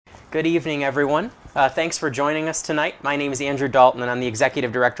Good evening, everyone. Thanks for joining us tonight. My name is Andrew Dalton, and I'm the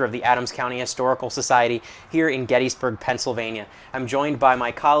Executive Director of the Adams County Historical Society here in Gettysburg, Pennsylvania. I'm joined by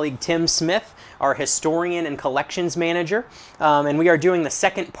my colleague Tim Smith, our Historian and Collections Manager, and we are doing the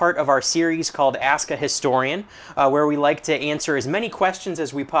second part of our series called Ask a Historian, where we like to answer as many questions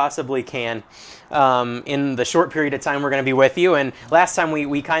as we possibly can in the short period of time we're going to be with you. And last time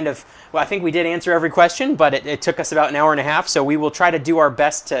I think we did answer every question, but it took us about an hour and a half, so we will try to do our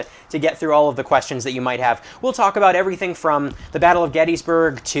best to get through all of the questions that you might have. We'll talk about everything from the Battle of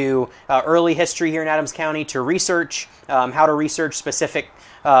Gettysburg to early history here in Adams County to research, how to research specific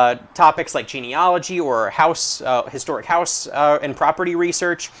topics like genealogy or historic house and property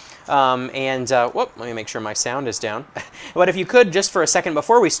research. Let me make sure my sound is down. But if you could, just for a second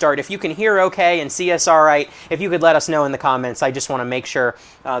before we start, if you can hear okay and see us all right, if you could let us know in the comments. I just want to make sure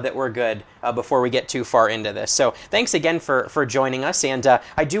that we're good before we get too far into this. So thanks again for joining us. And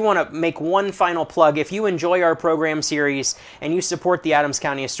I do want to make one final plug. If you enjoy our program series and you support the Adams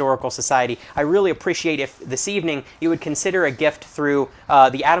County Historical Society, I really appreciate if this evening you would consider a gift through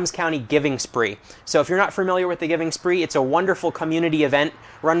the Adams County Giving Spree. So if you're not familiar with the Giving Spree, it's a wonderful community event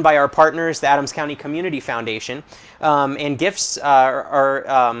run by our partners, the Adams County Community Foundation, and gifts gifts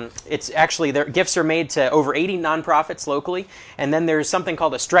are made to over 80 nonprofits locally, and then there's something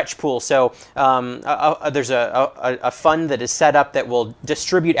called a stretch pool. So there's a fund that is set up that will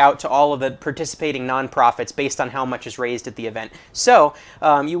distribute out to all of the participating nonprofits based on how much is raised at the event. So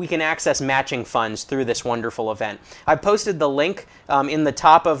we can access matching funds through this wonderful event. I posted the link in the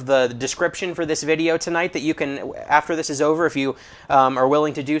top of the description for this video tonight that you can, after this is over, if you are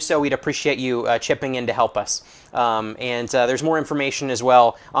willing to do so, we'd appreciate you chipping in to help us. There's more information as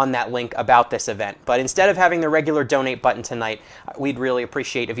well on that link about this event. But instead of having the regular donate button tonight, we'd really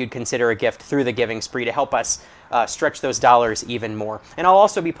appreciate if you'd consider a gift through the Giving Spree to help us stretch those dollars even more. And I'll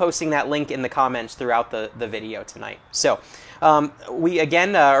also be posting that link in the comments throughout the video tonight. So we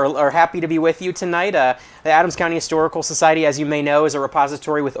again are happy to be with you tonight. The Adams County Historical Society, as you may know, is a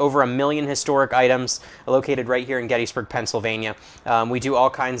repository with over 1 million historic items located right here in Gettysburg, Pennsylvania. We do all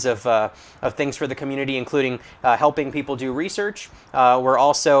kinds of things for the community, including helping people do research. We're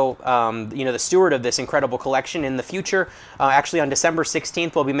also the steward of this incredible collection. In the future, actually on December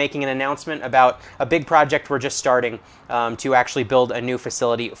 16th, we'll be making an announcement about a big project we're just starting to actually build a new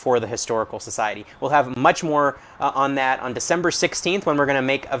facility for the Historical Society. We'll have much more on that on December 16th, when we're going to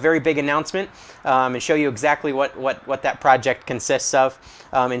make a very big announcement and show you exactly what that project consists of.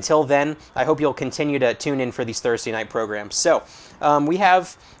 Until then, I hope you'll continue to tune in for these Thursday night programs. So we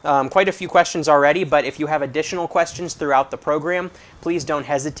have quite a few questions already, but if you have additional questions throughout the program, please don't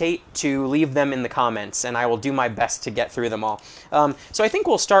hesitate to leave them in the comments, and I will do my best to get through them all. So I think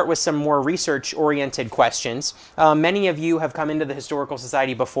we'll start with some more research-oriented questions. Many of you have come into the Historical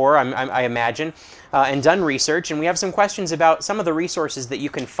Society before, I imagine, and done research, and we have some questions about some of the resources that you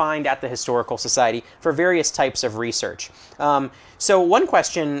can find at the Historical Society for various types of research. So one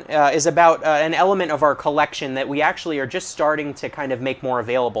question is about an element of our collection that we actually are just starting to kind of make more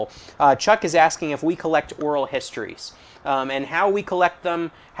available. Chuck is asking if we collect oral histories, and how we collect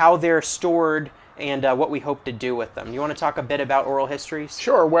them, how they're stored, and what we hope to do with them. You want to talk a bit about oral histories?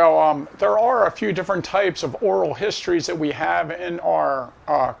 Sure. Well, there are a few different types of oral histories that we have in our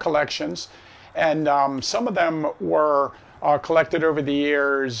collections, and some of them were collected over the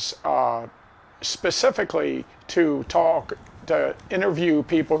years specifically to interview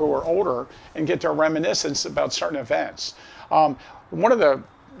people who are older and get their reminiscence about certain events. One of the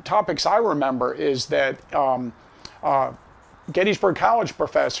topics I remember is that Gettysburg College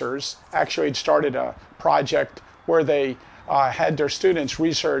professors actually had started a project where they had their students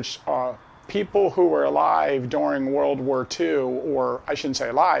research people who were alive during World War II, or I shouldn't say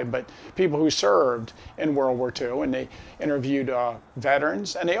alive, but people who served in World War II, and they interviewed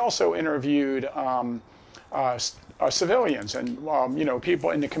veterans, and they also interviewed civilians and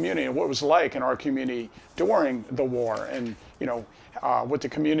people in the community and what it was like in our community during the war, and what the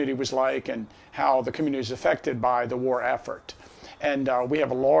community was like and how the community was affected by the war effort. And we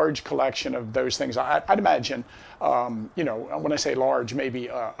have a large collection of those things. I'd imagine, when I say large, maybe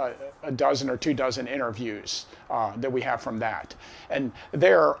a dozen or 2 dozen interviews that we have from that. And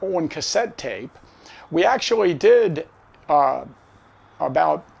they're on cassette tape. We actually did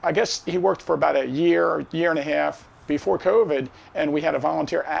I guess he worked for about a year and a half before COVID, and we had a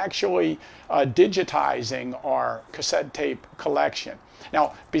volunteer actually digitizing our cassette tape collection.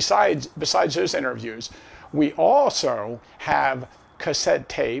 Now, besides those interviews, we also have cassette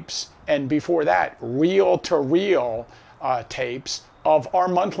tapes, and before that, reel-to-reel tapes of our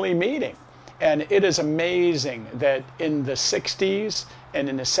monthly meeting. And it is amazing that in the 60s and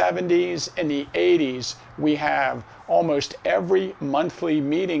in the 70s and the 80s, we have almost every monthly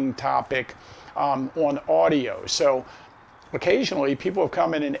meeting topic on audio. So occasionally people have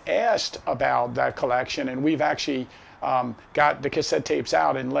come in and asked about that collection, and we've actually got the cassette tapes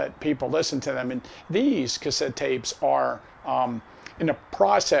out and let people listen to them. And these cassette tapes are in the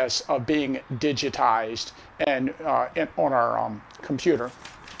process of being digitized and on our computer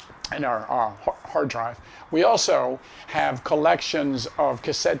and our hard drive. We also have collections of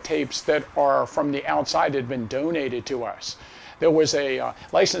cassette tapes that are from the outside that have been donated to us. There was a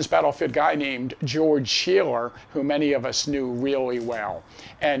licensed battlefield guy named George Sheeler, who many of us knew really well.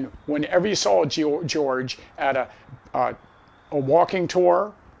 And whenever you saw George at a walking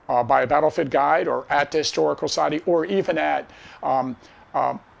tour by a battlefield guide, or at the Historical Society, or even at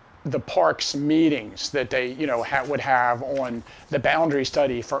the parks meetings that they would have on the boundary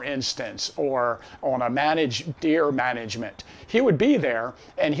study, for instance, or on a managed deer management, he would be there,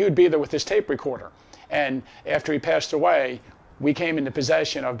 and he would be there with his tape recorder. And after he passed away, we came into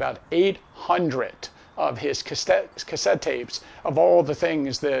possession of about 800 of his cassette tapes of all the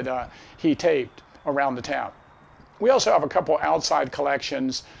things that he taped around the town. We also have a couple outside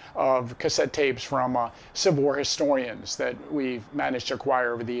collections of cassette tapes from Civil War historians that we've managed to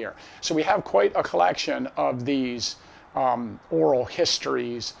acquire over the year. So we have quite a collection of these oral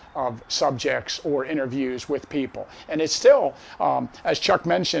histories of subjects or interviews with people. And it's still, as Chuck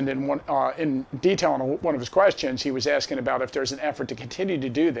mentioned in detail in one of his questions, he was asking about if there's an effort to continue to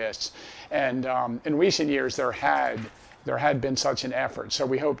do this. And in recent years, there had been such an effort. So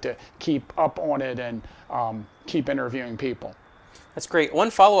we hope to keep up on it and keep interviewing people. That's great.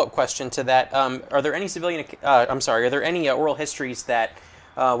 One follow-up question to that: are there any are there any oral histories that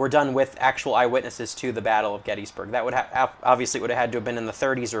were done with actual eyewitnesses to the Battle of Gettysburg? That would obviously would have had to have been in the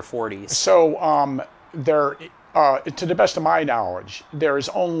 30s or 40s. So to the best of my knowledge, there is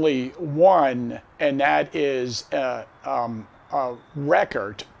only one, and that is a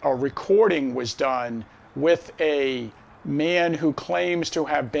record. A recording was done with a man who claims to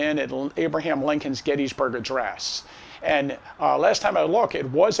have been at Abraham Lincoln's Gettysburg Address. And last time I looked, it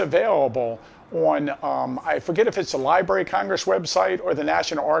was available on, I forget if it's the Library of Congress website or the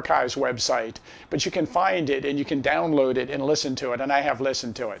National Archives website, but you can find it and you can download it and listen to it, and I have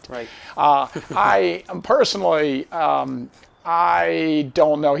listened to it. Right. I personally, I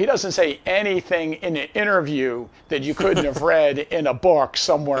don't know. He doesn't say anything in an interview that you couldn't have read in a book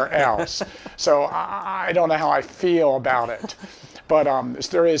somewhere else. So I don't know how I feel about it. But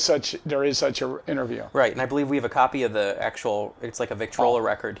there is such an interview. Right, and I believe we have a copy of the actual, it's like a Victrola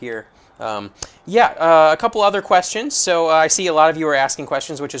record here. A couple other questions. So I see a lot of you are asking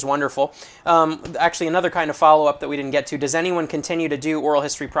questions, which is wonderful. Actually, another kind of follow-up that we didn't get to. Does anyone continue to do oral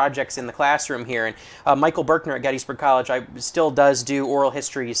history projects in the classroom here? And Michael Berkner at Gettysburg College still does do oral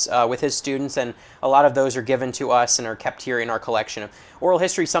histories with his students, and a lot of those are given to us and are kept here in our collection. Oral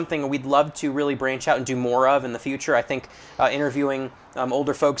history is something we'd love to really branch out and do more of in the future. I think interviewing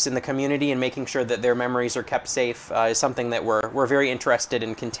older folks in the community and making sure that their memories are kept safe is something that we're very interested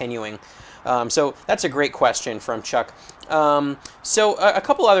in continuing. So that's a great question from Chuck. So a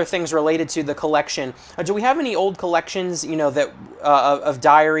couple other things related to the collection. Do we have any old collections, that of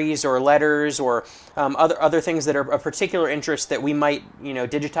diaries or letters or other things that are of particular interest that we might,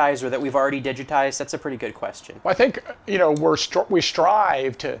 digitize or that we've already digitized? That's a pretty good question. Well, I think, we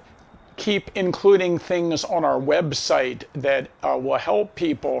strive to keep including things on our website that will help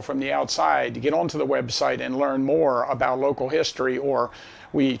people from the outside to get onto the website and learn more about local history, or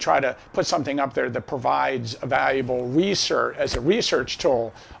we try to put something up there that provides a valuable research as a research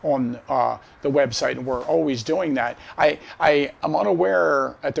tool on the website, and we're always doing that. I am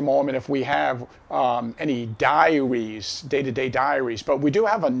unaware at the moment if we have any diaries, day-to-day diaries, but we do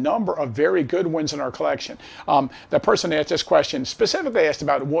have a number of very good ones in our collection. The person that asked this question specifically asked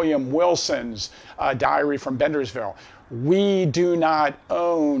about William Wilson's diary from Bendersville. We do not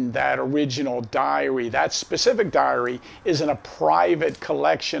own that original diary. That specific diary is in a private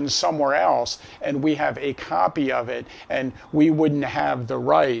collection somewhere else, and we have a copy of it, and we wouldn't have the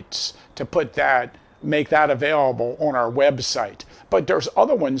rights to make that available on our website. But there's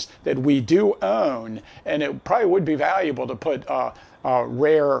other ones that we do own, and it probably would be valuable to put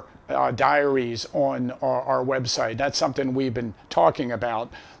rare diaries on our website. That's something we've been talking about.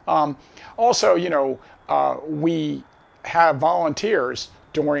 Also, we have volunteers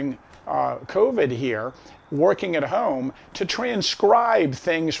during COVID here working at home to transcribe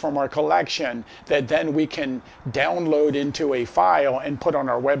things from our collection that then we can download into a file and put on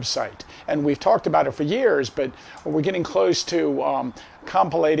our website. And we've talked about it for years, but we're getting close to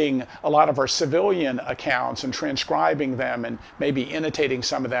compilating a lot of our civilian accounts and transcribing them and maybe annotating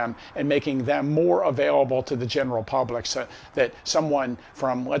some of them and making them more available to the general public, so that someone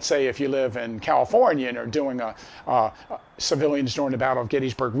from, let's say, if you live in California and are doing civilians during the Battle of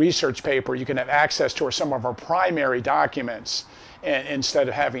Gettysburg research paper, you can have access to some of our primary documents, and instead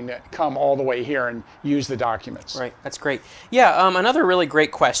of having to come all the way here and use the documents. Right, that's great. Yeah, another really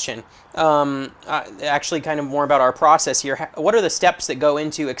great question, actually kind of more about our process here. What are the steps that go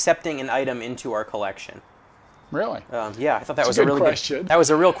into accepting an item into our collection? Really? Yeah, I thought that was a really question. Good. That was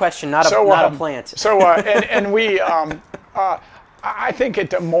a real question, not a plant. So, and we, I think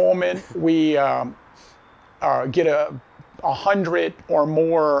at the moment we get 100 or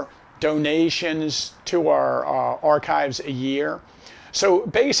more donations to our archives a year. So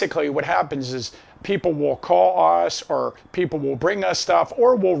basically what happens is people will call us, or people will bring us stuff,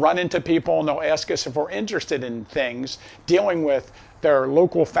 or we'll run into people and they'll ask us if we're interested in things dealing with their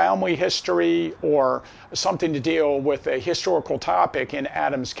local family history or something to deal with a historical topic in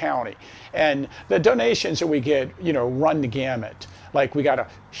Adams County. And the donations that we get, run the gamut. Like we got a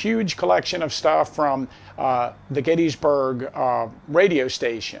huge collection of stuff from the Gettysburg radio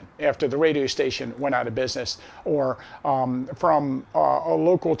station after the radio station went out of business, or from a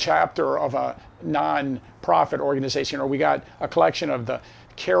local chapter of a non-profit organization, or we got a collection of the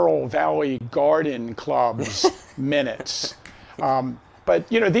Carroll Valley Garden Club's minutes. But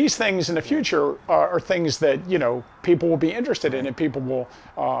these things in the future are things that people will be interested in and people will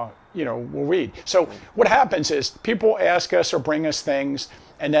will read. So what happens is people ask us or bring us things,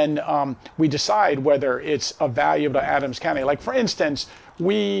 and then we decide whether it's of value to Adams County. Like for instance,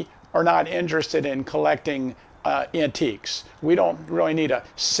 we are not interested in collecting antiques. We don't really need a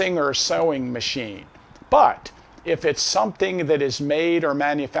Singer sewing machine. But if it's something that is made or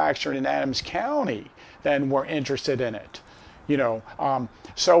manufactured in Adams County, then we're interested in it.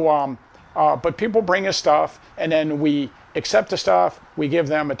 But people bring us stuff, and then we accept the stuff, we give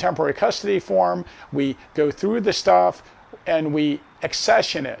them a temporary custody form, we go through the stuff, and we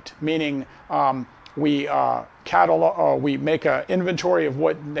accession it, meaning we catalog, we make an inventory of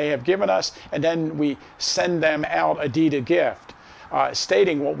what they have given us, and then we send them out a deed of gift,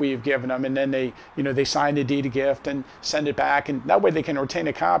 stating what we've given them, and then they sign the deed of gift and send it back, and that way they can retain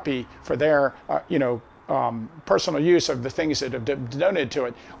a copy for their personal use of the things that have been donated to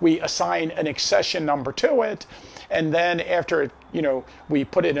it. We assign an accession number to it, and then after we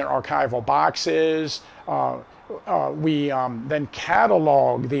put it in archival boxes. We then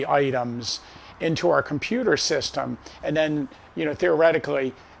catalog the items into our computer system, and then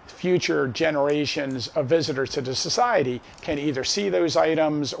theoretically future generations of visitors to the society can either see those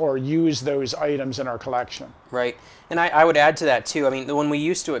items or use those items in our collection. Right. And I would add to that too. I mean, when we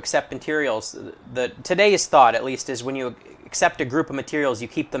used to accept materials, today's thought at least is when you accept a group of materials, you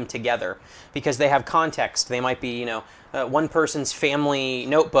keep them together because they have context. They might be, one person's family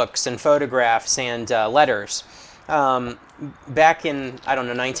notebooks and photographs and letters. Back in, I don't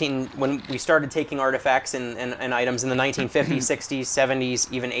know, when we started taking artifacts and items in the 1950s, 60s,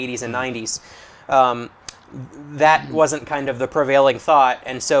 70s, even 80s and 90s, that wasn't kind of the prevailing thought,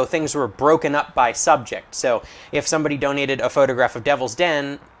 and so things were broken up by subject. So if somebody donated a photograph of Devil's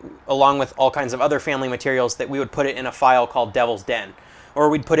Den, along with all kinds of other family materials, that we would put it in a file called Devil's Den, or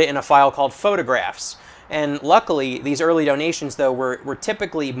we'd put it in a file called Photographs. And luckily, these early donations, though, were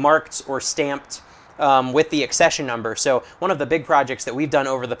typically marked or stamped with the accession number. So one of the big projects that we've done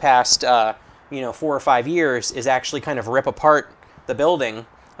over the past 4 or 5 years is actually kind of rip apart the building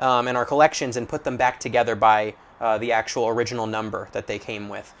and our collections and put them back together by the actual original number that they came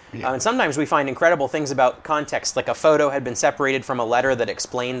with. Yeah. And sometimes we find incredible things about context, like a photo had been separated from a letter that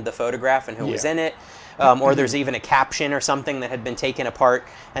explained the photograph and who was in it. Or there's even a caption or something that had been taken apart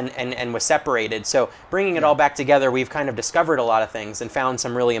and was separated. So bringing it all back together, we've kind of discovered a lot of things and found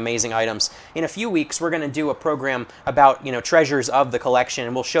some really amazing items. In a few weeks, we're going to do a program about treasures of the collection,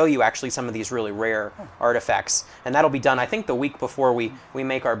 and we'll show you actually some of these really rare artifacts. And that'll be done, I think, the week before we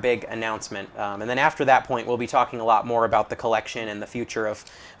make our big announcement. And then after that point, we'll be talking a lot more about the collection and the future of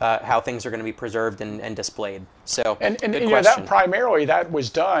how things are going to be preserved and displayed. So, and that primarily that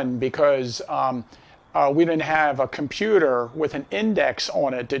was done because we didn't have a computer with an index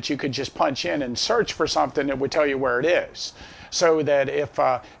on it that you could just punch in and search for something that would tell you where it is. So that if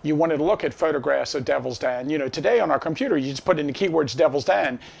you wanted to look at photographs of Devil's Den, today on our computer you just put in the keywords Devil's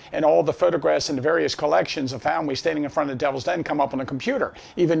Den, and all the photographs in the various collections of families standing in front of Devil's Den come up on the computer,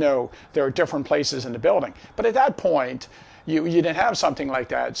 even though there are different places in the building. But at that point, you didn't have something like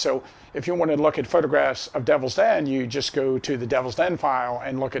that. So if you want to look at photographs of Devil's Den, you just go to the Devil's Den file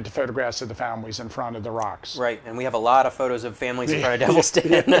and look at the photographs of the families in front of the rocks. Right, and we have a lot of photos of families in front of Devil's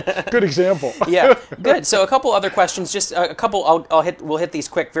Den. Good example. Yeah, good. So a couple other questions, just a couple. We'll hit these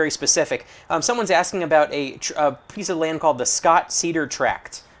quick, very specific. Someone's asking about a piece of land called the Scott Cedar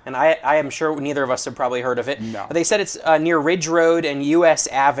Tract. And I am sure neither of us have probably heard of it. No. They said it's near Ridge Road and U.S.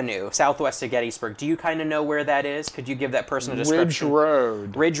 Avenue, southwest of Gettysburg. Do you kind of know where that is? Could you give that person a description?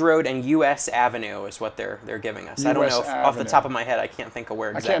 Ridge Road and U.S. Avenue is what they're giving us. I don't know. Off the top of my head, I can't think of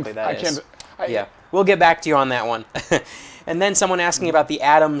where exactly that is. Yeah, we'll get back to you on that one. And then someone asking about the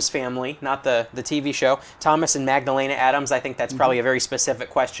Addams family, not the TV show, Thomas and Magdalena Addams. I think that's probably a very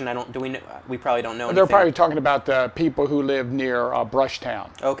specific question. We probably don't know anything. They're probably talking about the people who live near Brushtown.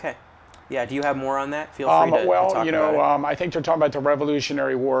 Okay. Yeah, do you have more on that? Feel free to well, talk you know, about it. I think they're talking about the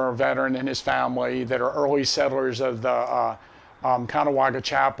Revolutionary War veteran and his family that are early settlers of the Conewaga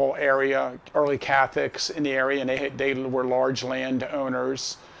Chapel area, early Catholics in the area, and they were large land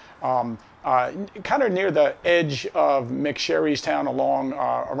owners. Kind of near the edge of McSherrystown along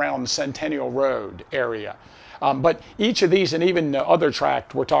around Centennial Road area. But each of these, and even the other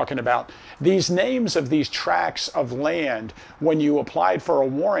tract we're talking about, these names of these tracts of land, when you applied for a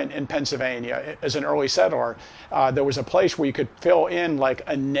warrant in Pennsylvania as an early settler, there was a place where you could fill in like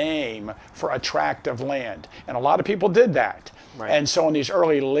a name for a tract of land. And a lot of people did that. Right. And so in these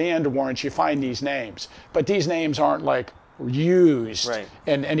early land warrants, you find these names. But these names aren't like used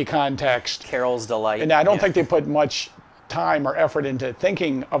in any context. Carol's Delight. And I don't think they put much time or effort into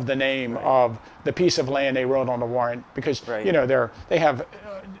thinking of the name of the piece of land they wrote on the warrant, because you know they have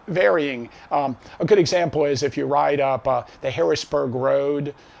varying. A good example is if you ride up the Harrisburg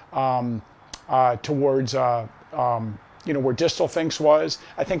Road towards you know where Distal Finks was.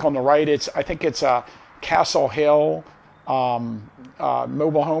 I think on the right it's Castle Hill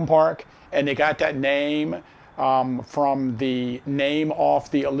Mobile Home Park, and they got that name from the name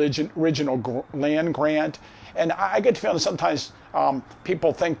off the original land grant. And I get the feeling sometimes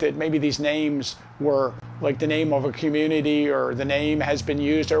people think that maybe these names were like the name of a community or the name has been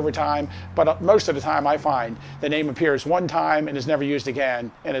used over time. But most of the time I find the name appears one time and is never used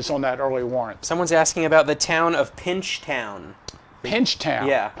again, and it's on that early warrant. Someone's asking about the town of Pinchtown. Pinchtown.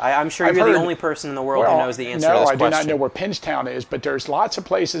 Yeah, I'm sure you're the only person in the world who knows the answer to this question. No, I do not know where Pinchtown is, but there's lots of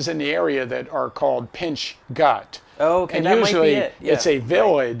places in the area that are called Pinch Gut. Oh, okay, and that usually might be it. Yeah. It's a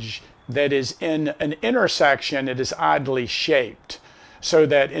village that is in an intersection that is oddly shaped, so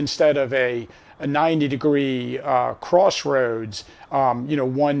that instead of a 90-degree crossroads, you know,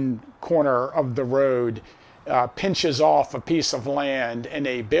 one corner of the road pinches off a piece of land, and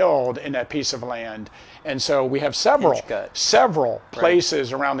they build in that piece of land. And so we have several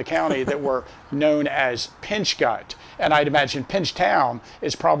places around the county that were known as Pinch Gut. And I'd imagine Pinchtown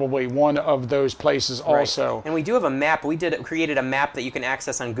is probably one of those places also. And we do have a map. We created a map that you can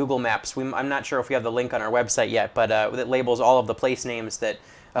access on Google Maps. I'm not sure if we have the link on our website yet, but that labels all of the place names that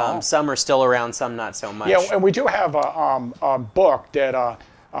some are still around, some not so much. Yeah, and we do have a book that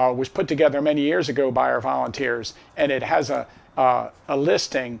was put together many years ago by our volunteers, and it has a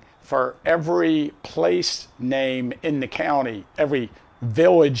listing for every place name in the county, every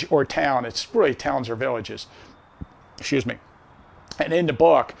village or town. It's really towns or villages. Excuse me. And in the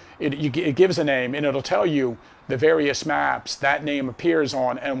book, it gives a name, and it'll tell you the various maps that name appears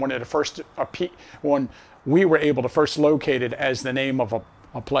on, and when we were able to first locate it as the name of a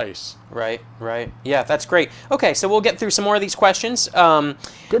place. Right. Yeah, that's great. Okay, so we'll get through some more of these questions.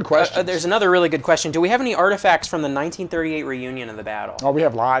 Good question. There's another really good question. Do we have any artifacts from the 1938 reunion of the battle? Oh, we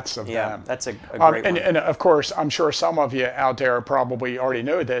have lots of them. Yeah, that's a great one. And of course, I'm sure some of you out there probably already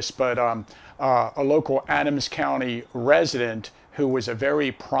know this, but a local Adams County resident who was a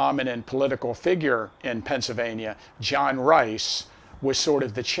very prominent political figure in Pennsylvania, John Rice, was sort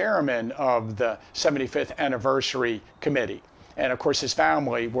of the chairman of the 75th anniversary committee. And of course, his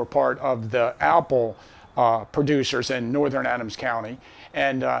family were part of the apple producers in northern Adams County.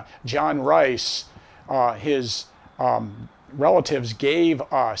 And John Rice, his relatives gave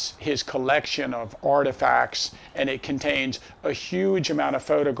us his collection of artifacts, and it contains a huge amount of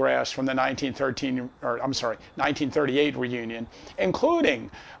photographs from the 1938 reunion,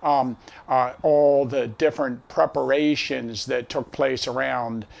 including all the different preparations that took place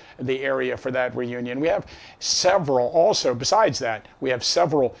around the area for that reunion. We have several also, besides that, we have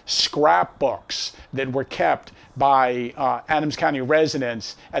several scrapbooks that were kept by Adams County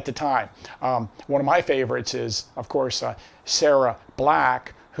residents at the time. One of my favorites is, of course, Sarah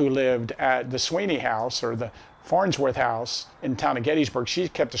Black, who lived at the Sweeney House, or the Farnsworth House in the town of Gettysburg. She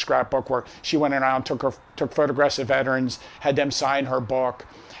kept a scrapbook where she went around, took photographs of veterans, had them sign her book.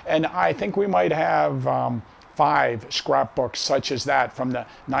 And I think we might have 5 scrapbooks such as that from the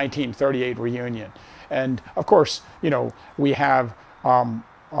 1938 reunion. And of course, we have on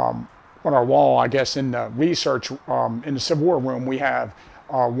our wall, I guess, in the research, in the Civil War room, we have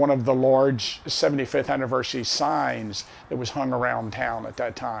one of the large 75th anniversary signs that was hung around town at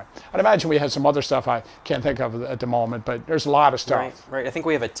that time. I'd imagine we had some other stuff I can't think of at the moment, but there's a lot of stuff. Right. I think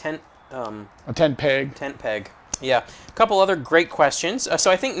we have a tent. A tent peg. Tent peg. Yeah. A couple other great questions. So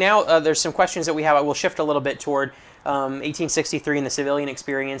I think now there's some questions that we have. I will shift a little bit toward 1863 and the civilian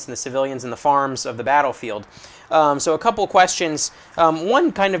experience and the civilians and the farms of the battlefield. So a couple questions.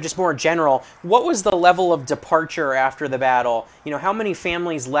 One kind of just more general. What was the level of departure after the battle? How many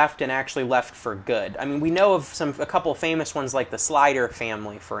families left and actually left for good? I mean, we know of a couple famous ones like the Slider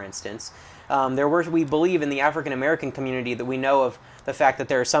family, for instance. We believe in the African American community that we know of the fact that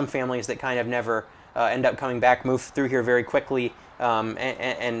there are some families that kind of never end up coming back, move through here very quickly,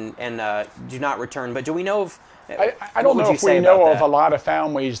 and do not return. But do we know of? I don't know if we know of a lot of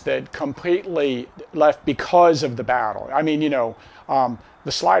families that completely left because of the battle. I mean,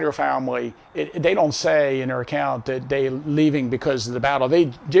 the Slider family, they don't say in their account that they leaving because of the battle.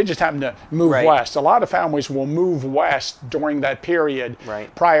 They just happen to move west. A lot of families will move west during that period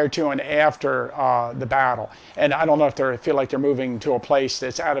prior to and after the battle. And I don't know if they feel like they're moving to a place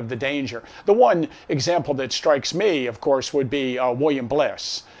that's out of the danger. The one example that strikes me, of course, would be William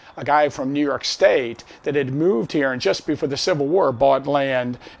Bliss, a guy from New York State that had moved here and just before the Civil War bought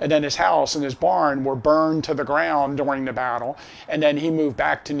land, and then his house and his barn were burned to the ground during the battle, and then he moved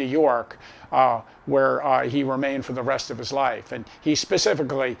back to New York where he remained for the rest of his life. And he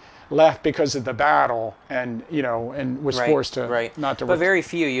specifically left because of the battle, and and was forced to not to. But very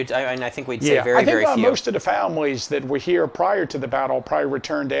few. I think we'd say very few. I think most of the families that were here prior to the battle probably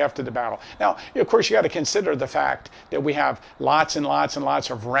returned after the battle. Now, of course, you got to consider the fact that we have lots and lots and lots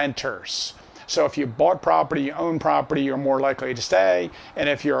of renters. So if you bought property, you own property, you're more likely to stay. And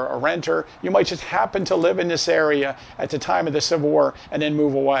if you're a renter, you might just happen to live in this area at the time of the Civil War and then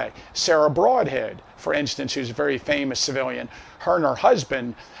move away. Sarah Broadhead, for instance, who's a very famous civilian, her and her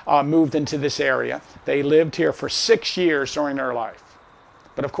husband moved into this area. They lived here for 6 years during their life.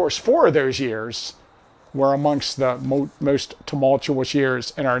 But of course, 4 of those years were amongst the most tumultuous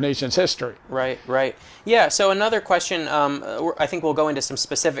years in our nation's history. Right. Yeah, so another question, I think we'll go into some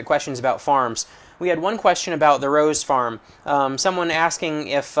specific questions about farms. We had one question about the Rose Farm. Someone asking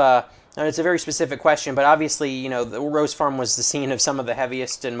if, it's a very specific question, but obviously, the Rose Farm was the scene of some of the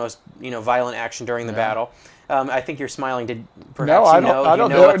heaviest and most, violent action during the battle. I think you're smiling. I don't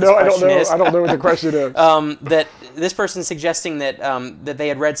know what the question is. That this person's suggesting that that they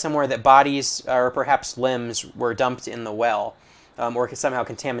had read somewhere that bodies or perhaps limbs were dumped in the well, or somehow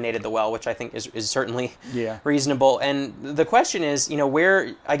contaminated the well, which I think is certainly reasonable. And the question is,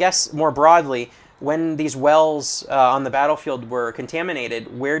 where, I guess more broadly, when these wells on the battlefield were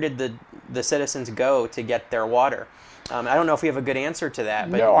contaminated, where did the citizens go to get their water? I don't know if we have a good answer to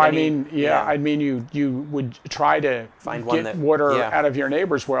that. But no, I mean, you would try to get water out of your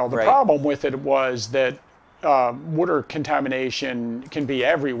neighbor's well. The problem with it was that water contamination can be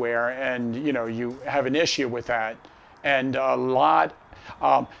everywhere, and you have an issue with that. And a lot,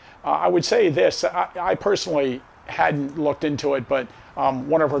 I would say this, I personally hadn't looked into it, but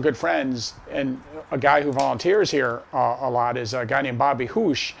one of our good friends and a guy who volunteers here a lot is a guy named Bobby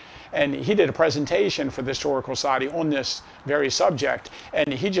Hoosh. And he did a presentation for the Historical Society on this very subject.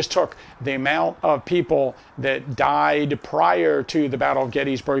 And he just took the amount of people that died prior to the Battle of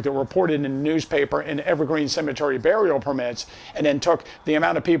Gettysburg that were reported in the newspaper in Evergreen Cemetery burial permits, and then took the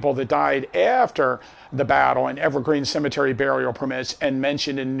amount of people that died after the battle in Evergreen Cemetery burial permits and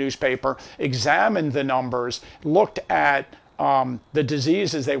mentioned in the newspaper, examined the numbers, looked at the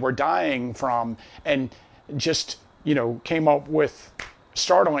diseases they were dying from, and just, came up with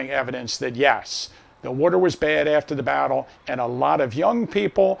startling evidence that yes, the water was bad after the battle, and a lot of young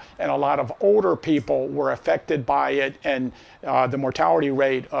people and a lot of older people were affected by it, and the mortality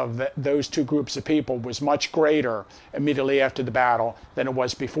rate of those two groups of people was much greater immediately after the battle than it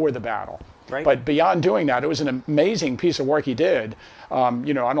was before the battle. But beyond doing that, it was an amazing piece of work he did. I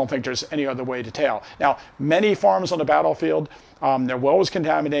don't think there's any other way to tell. Now, many farms on the battlefield, their well was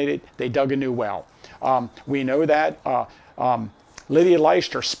contaminated. They dug a new well. We know that. Lydia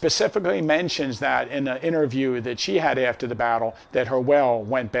Leicester specifically mentions that in an interview that she had after the battle, that her well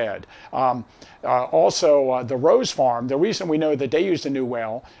went bad. Also, the Rose Farm, the reason we know that they used a new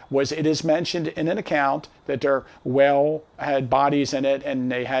well was it is mentioned in an account that their well had bodies in it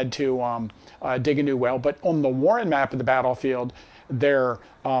and they had to dig a new well. But on the Warren map of the battlefield, the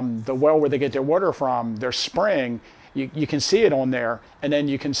well where they get their water from, their spring, you can see it on there, and then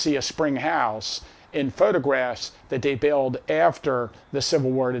you can see a spring house in photographs that they built after the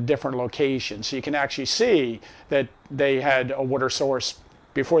Civil War at a different location. So you can actually see that they had a water source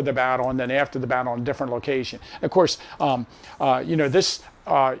before the battle and then after the battle in a different location. Of course, this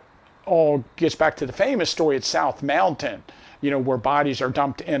all gets back to the famous story at South Mountain, where bodies are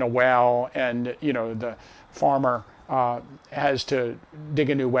dumped in a well and, the farmer has to dig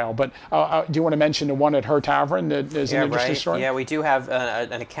a new well. But do you want to mention the one at her tavern that is an interesting story? Yeah, we do have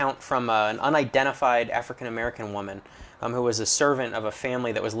an account from an unidentified African-American woman who was a servant of a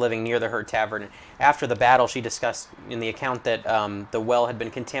family that was living near the Hurt Tavern. After the battle, she discussed in the account that the well had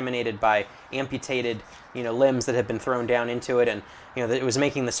been contaminated by amputated, limbs that had been thrown down into it, and that it was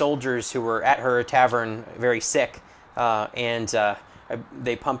making the soldiers who were at her tavern very sick. And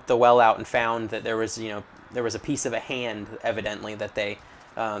they pumped the well out and found that there was a piece of a hand, evidently, that they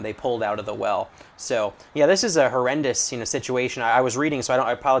pulled out of the well. So yeah, this is a horrendous situation. I was reading, so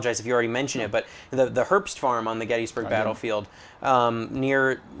I apologize if you already mentioned it, but the Herbst farm on the Gettysburg battlefield,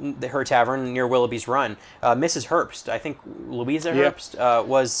 near her tavern near Willoughby's Run, Mrs. Herbst, I think Louisa Herbst,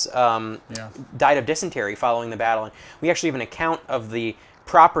 died of dysentery following the battle. And we actually have an account of the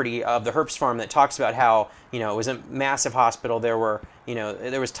property of the Herbst farm that talks about how it was a massive hospital. There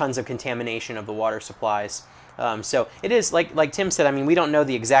was tons of contamination of the water supplies. So it is like Tim said. I mean, we don't know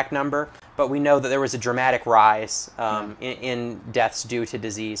the exact number, but we know that there was a dramatic rise in deaths due to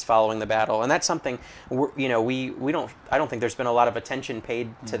disease following the battle, and that's something we don't. I don't think there's been a lot of attention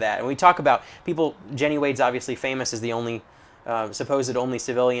paid to that. And we talk about people. Jenny Wade's obviously famous as the only. Supposed only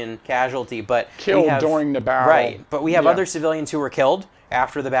civilian casualty, but killed during the battle. Right, but we have other civilians who were killed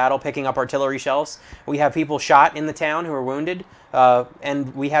after the battle picking up artillery shells. We have people shot in the town who were wounded,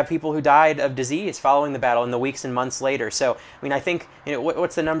 and we have people who died of disease following the battle in the weeks and months later. So, I mean, I think,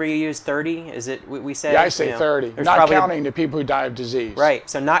 what's the number you use, 30? Is it, we said? Yeah, I say 30, not counting the people who die of disease. Right,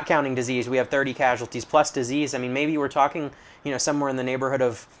 so not counting disease, we have 30 casualties plus disease. I mean, maybe we're talking, somewhere in the neighborhood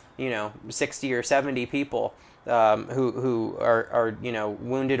of, 60 or 70 people. Who are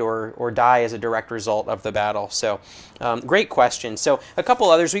wounded or die as a direct result of the battle. So great question. So a couple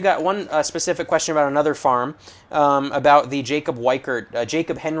others. We got one specific question about another farm, about the Jacob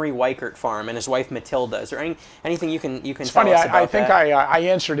Henry Weichert farm and his wife Matilda. Is there anything you can it's tell funny, us about I think that? I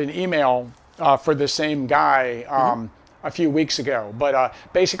answered an email for the same guy a few weeks ago, but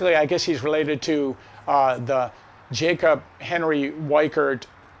basically I guess he's related to the Jacob Henry Weichert,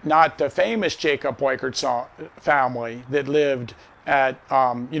 not the famous Jacob Weichert family that lived at,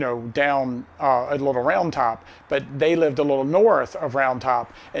 down at Little Round Top, but they lived a little north of Round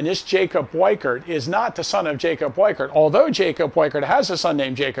Top. And this Jacob Weichert is not the son of Jacob Weichert, although Jacob Weichert has a son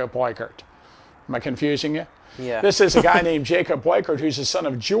named Jacob Weichert. Am I confusing you? Yeah. This is a guy named Jacob Weichert, who's the son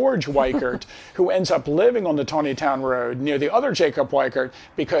of George Weichert, who ends up living on the Tawnytown Road near the other Jacob Weichert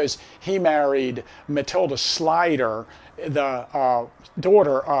because he married Matilda Slider, the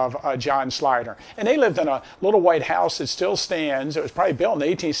daughter of John Slider. And they lived in a little white house that still stands. It was probably built in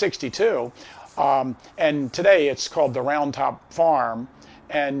 1862. And today it's called the Round Top Farm.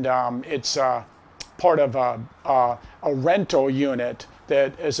 And it's part of a rental unit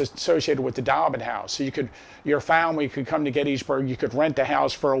that is associated with the Dobbin House. So your family could come to Gettysburg, you could rent a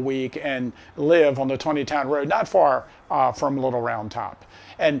house for a week and live on the Tawnytown Road, not far from Little Round Top.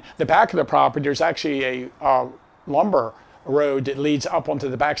 And the back of the property, there's actually a lumber road that leads up onto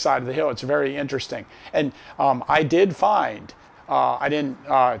the backside of the hill. It's very interesting. And I did find, I didn't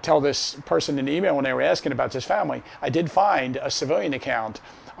tell this person in the email when they were asking about this family, I did find a civilian account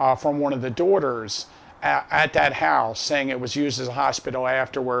from one of the daughters at that house saying it was used as a hospital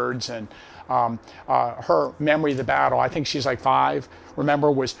afterwards. And her memory of the battle, I think she's like 5,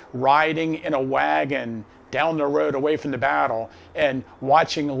 remember, was riding in a wagon down the road away from the battle and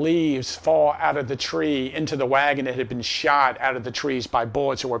watching leaves fall out of the tree into the wagon that had been shot out of the trees by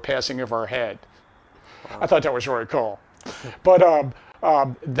bullets that were passing over her head. Wow. I thought that was really cool. But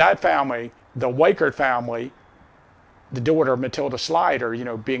that family, the Weichert family, the daughter Matilda Slider,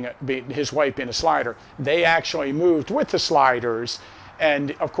 being his wife being a Slider, they actually moved with the Sliders,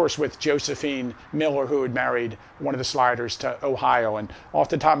 and of course with Josephine Miller, who had married one of the Sliders, to Ohio. And off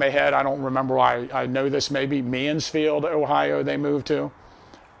the top of my head, I don't remember why I know this, maybe Mansfield, Ohio they moved to.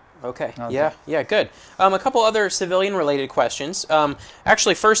 Okay. Yeah, good. A couple other civilian-related questions.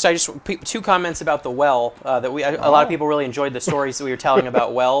 Actually, first, two comments about the well that a lot of people really enjoyed the stories that we were telling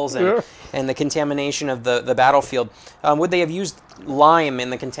about wells and the contamination of the battlefield. Would they have used lime in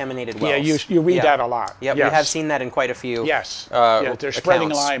the contaminated wells? Yeah, you read that a lot. Yep, yes. We have seen that in quite a few. Yes. They're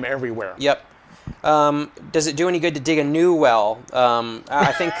spreading accounts. lime everywhere. Yep. Does it do any good to dig a new well?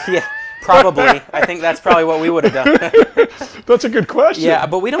 I think probably. I think that's probably what we would have done. That's a good question. Yeah,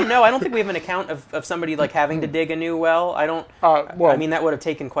 but we don't know. I don't think we have an account of somebody like having to dig a new well. I don't. I mean, that would have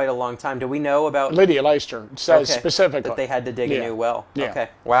taken quite a long time. Do we know about Lydia Leister says specifically that they had to dig a new well? Yeah. Okay.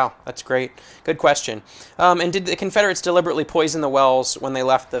 Wow, that's great. Good question. And did the Confederates deliberately poison the wells when they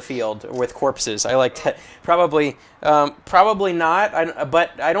left the field with corpses? I like that. Probably not.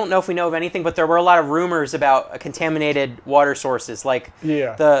 But I don't know if we know of anything. But there were a lot of rumors about contaminated water sources, like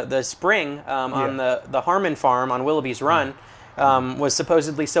the spring on the Harmon farm on Willoughby's Run. Was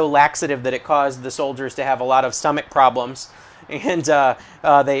supposedly so laxative that it caused the soldiers to have a lot of stomach problems. And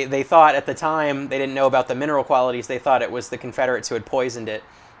they thought at the time, they didn't know about the mineral qualities, they thought it was the Confederates who had poisoned it.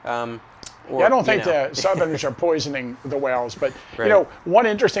 I don't think the Southerners are poisoning the wells, but right.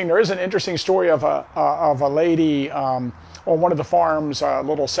 There is an interesting story of a lady on one of the farms a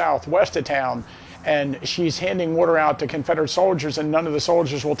little southwest of town, and she's handing water out to Confederate soldiers, and none of the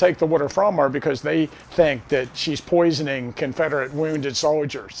soldiers will take the water from her because they think that she's poisoning Confederate wounded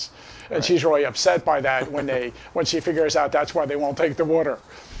soldiers. And right. She's really upset by that when she figures out that's why they won't take the water.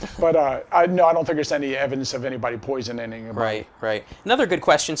 But I don't think there's any evidence of anybody poisoning anybody. Right. Another good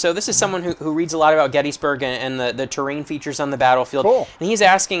question. So this is someone who reads a lot about Gettysburg and the terrain features on the battlefield. Cool. And he's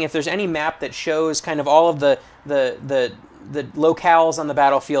asking if there's any map that shows kind of all of the locales on the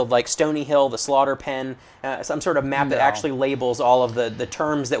battlefield, like Stony Hill, the slaughter pen, some sort of map that actually labels all of the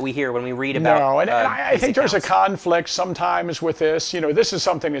terms that we hear when we read about. No, and I think there's a conflict sometimes with this. This is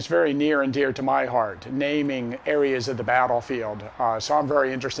something that's very near and dear to my heart, naming areas of the battlefield. So I'm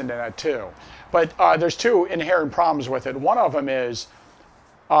very interested in that too. But there's two inherent problems with it. One of them is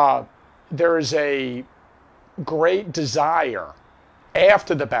there's a great desire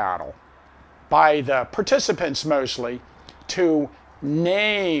after the battle by the participants mostly to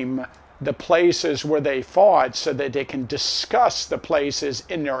name the places where they fought so that they can discuss the places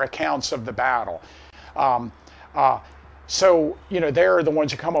in their accounts of the battle. So they're the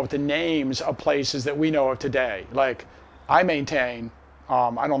ones who come up with the names of places that we know of today. Like, I maintain,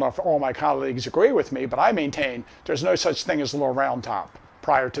 I don't know if all my colleagues agree with me, but I maintain there's no such thing as Little Round Top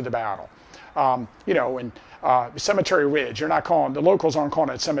prior to the battle. Cemetery Ridge, the locals aren't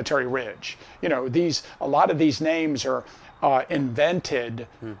calling it Cemetery Ridge. A lot of these names are invented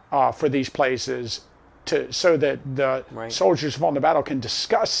for these places so that the soldiers who fought in the battle can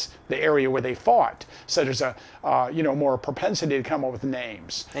discuss the area where they fought. So there's a more propensity to come up with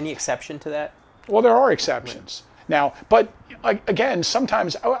names. Any exception to that? Well, there are exceptions. Now, but again,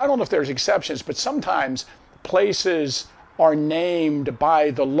 sometimes, I don't know if there's exceptions, but sometimes places are named by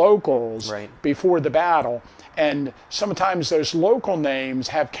the locals before the battle, and sometimes those local names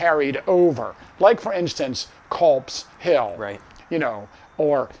have carried over. Like, for instance, Culp's Hill,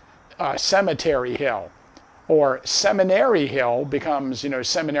 or Cemetery Hill, or Seminary Hill becomes,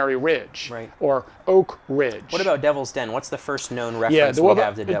 Seminary Ridge, or Oak Ridge. What about Devil's Den? What's the first known reference we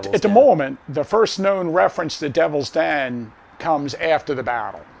have to Devil's Den? At the moment, the first known reference to Devil's Den comes after the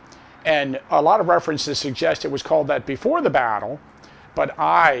battle. And a lot of references suggest it was called that before the battle, but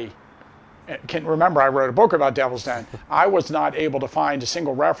I can remember I wrote a book about Devil's Den. I was not able to find a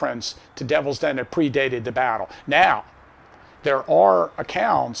single reference to Devil's Den that predated the battle. Now, there are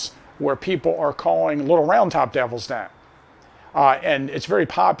accounts where people are calling Little Round Top Devil's Den. And it's very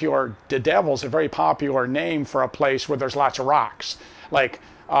popular. The Devil's a very popular name for a place where there's lots of rocks. Like,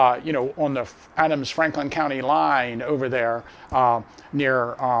 on the Adams-Franklin County line over there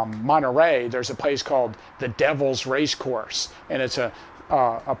near Monterey, there's a place called the Devil's Racecourse, and it's a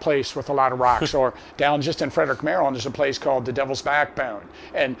place with a lot of rocks. Or down just in Frederick, Maryland, there's a place called the Devil's Backbone,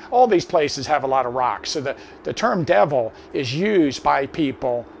 and all these places have a lot of rocks. So the term devil is used by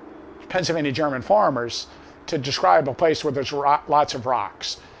people, Pennsylvania German farmers, to describe a place where there's lots of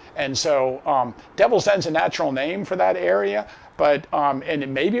rocks. And so Devil's Den's a natural name for that area, but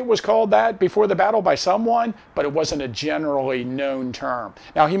and maybe it was called that before the battle by someone, but it wasn't a generally known term.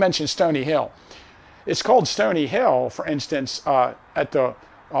 Now, he mentioned Stony Hill. It's called Stony Hill, for instance, at the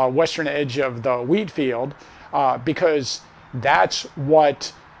western edge of the wheat field, because that's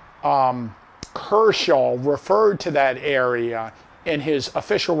what Kershaw referred to that area in his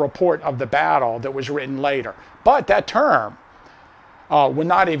official report of the battle that was written later. But that term would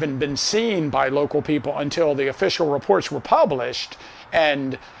not even been seen by local people until the official reports were published,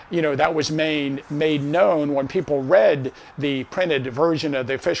 and that was made known when people read the printed version of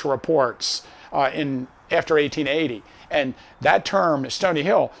the official reports after 1880. And that term, Stony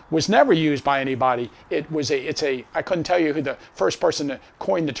Hill, was never used by anybody. I couldn't tell you who the first person that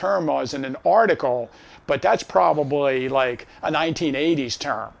coined the term was in an article, but that's probably like a 1980s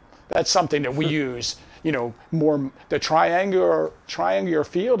term. That's something that we use, more. The triangular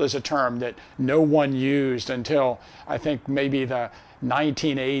field is a term that no one used until I think maybe the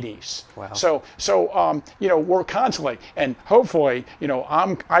 1980s. Wow. So we're constantly, and hopefully,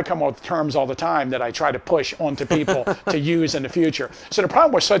 I come up with terms all the time that I try to push onto people to use in the future. So the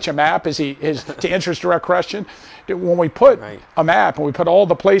problem with such a map is to answer this direct question, when we put a map and we put all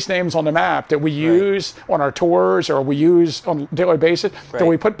the place names on the map that we use on our tours or we use on a daily basis, that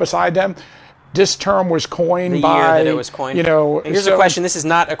we put beside them, this term was coined by... The year that it was coined. Here's a question. This is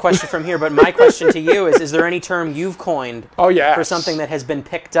not a question from here, but my question to you is there any term you've coined for something that has been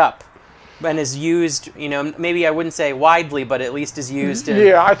picked up and is used, maybe I wouldn't say widely, but at least is used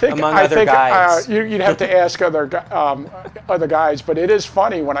among other guides? You'd have to ask other guides, but it is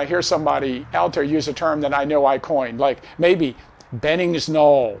funny when I hear somebody out there use a term that I know I coined, like maybe Benning's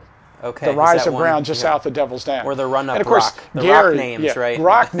Knoll. Okay, the rise of ground just south of Devil's Dam. Or the run-up and of course, rock. The Gary, rock names, right?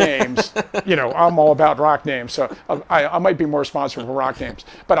 Rock names. I'm all about rock names, so I might be more responsible for rock names.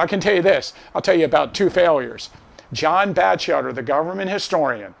 But I can tell you this. I'll tell you about two failures. John Batchelder, the government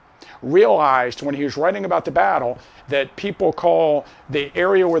historian, realized when he was writing about the battle that people call the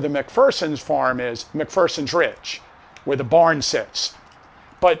area where the McPherson's farm is McPherson's Ridge, where the barn sits.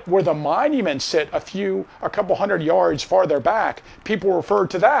 But where the monuments sit a couple hundred yards farther back, people refer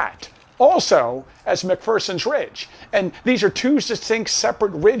to that also as McPherson's Ridge. And these are two distinct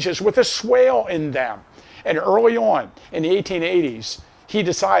separate ridges with a swale in them. And early on in the 1880s, he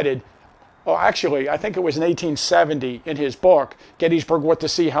decided, actually, I think it was in 1870 in his book, Gettysburg, What to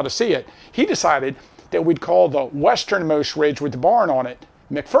See, How to See It, he decided that we'd call the westernmost ridge with the barn on it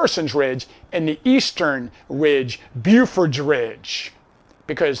McPherson's Ridge and the eastern ridge Buford's Ridge,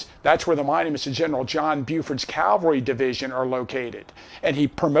 because that's where the monuments of General John Buford's cavalry division are located. And he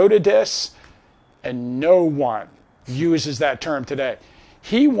promoted this, and no one uses that term today.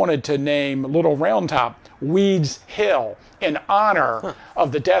 He wanted to name Little Round Top Weed's Hill in honor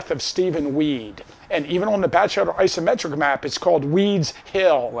of the death of Stephen Weed. And even on the Batchelder isometric map, it's called Weed's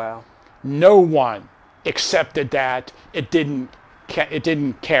Hill. Wow. No one accepted that. It didn't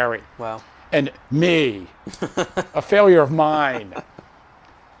carry. Wow. And me, a failure of mine,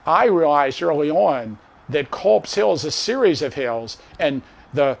 I realized early on that Culp's Hill is a series of hills, and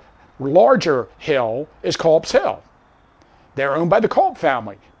the larger hill is Culp's Hill. They're owned by the Culp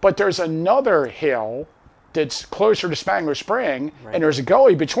family. But there's another hill that's closer to Spangler Spring, and there's a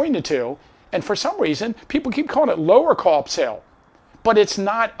gully between the two, and for some reason, people keep calling it Lower Culp's Hill. But it's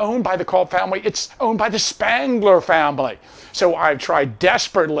not owned by the Culp family, it's owned by the Spangler family. So I've tried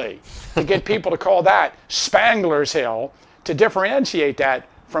desperately to get people to call that Spangler's Hill, to differentiate that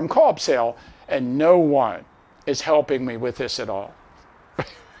from Culp's Hill, and no one is helping me with this at all.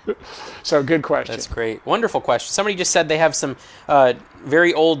 So good question. That's great. Wonderful question. Somebody just said they have some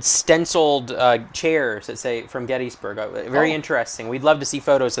very old stenciled chairs that say from Gettysburg. Very interesting. We'd love to see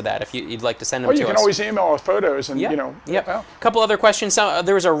photos of that if you'd like to send them to us. You can always email us photos. And, Yep. A couple other questions.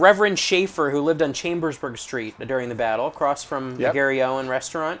 There was a Reverend Schaefer who lived on Chambersburg Street during the battle, across from the Gary Owen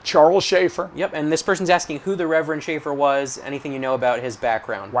restaurant. Charles Schaefer. Yep. And this person's asking who the Reverend Schaefer was, anything you know about his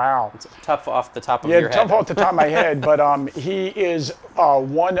background. Wow. It's tough off the top of your head. Yeah, tough off the top of my head, but he is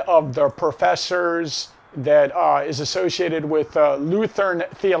one of the professors that is associated with Lutheran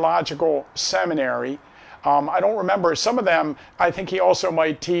Theological Seminary. I don't remember. Some of them, I think he also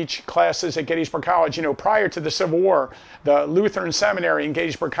might teach classes at Gettysburg College. Prior to the Civil War, the Lutheran Seminary and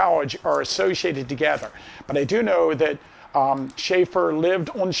Gettysburg College are associated together. But I do know that Schaefer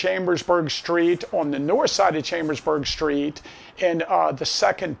lived on Chambersburg Street, on the north side of Chambersburg Street, in the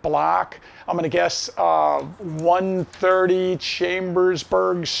second block. I'm going to guess 130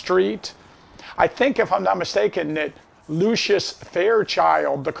 Chambersburg Street. I think, if I'm not mistaken, that Lucius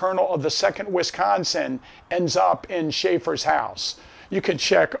Fairchild, the colonel of the 2nd Wisconsin, ends up in Schaefer's house. You can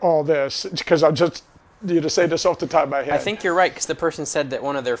check all this, because I'm just to say this off the top of my head. I think you're right, because the person said that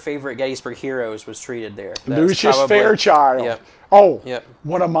one of their favorite Gettysburg heroes was treated there. Lucius Fairchild. Yep.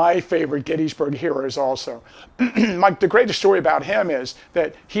 One of my favorite Gettysburg heroes also. The greatest story about him is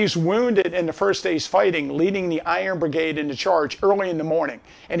that he's wounded in the first day's fighting, leading the Iron Brigade into charge early in the morning.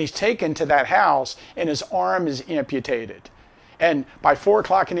 And he's taken to that house, and his arm is amputated. And by 4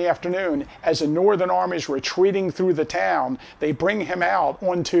 o'clock in the afternoon, as the Northern Army is retreating through the town, they bring him out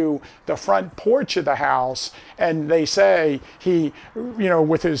onto the front porch of the house, and they say he,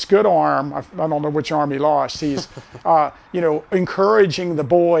 with his good arm, I don't know which arm he lost, he's, encouraging the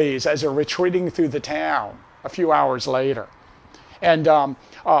boys as they're retreating through the town a few hours later. And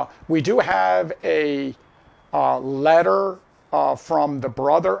we do have a letter from the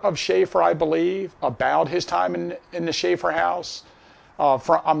brother of Schaefer, I believe, about his time in the Schaefer house.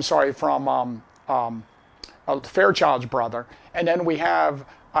 From Fairchild's brother. And then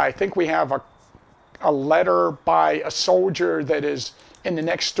I think we have a letter by a soldier that is in the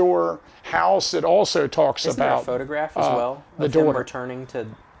next door house that also talks Isn't about there a photograph as well the of him daughter returning to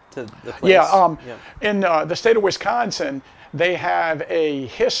the place? Yeah, in the state of Wisconsin, they have a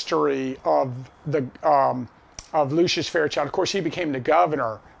history of Lucius Fairchild. Of course, he became the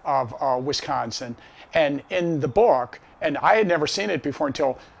governor of Wisconsin, and in the book, and I had never seen it before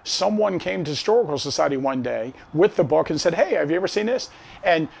until someone came to Historical Society one day with the book and said, "Hey, have you ever seen this?"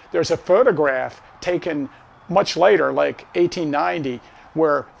 And there's a photograph taken much later, like 1890,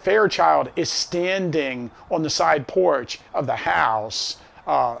 where Fairchild is standing on the side porch of the house,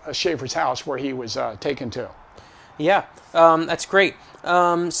 Schaefer's house, where he was taken to. Yeah, that's great.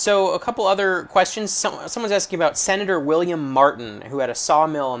 So a couple other questions. Someone's asking about Senator William Martin, who had a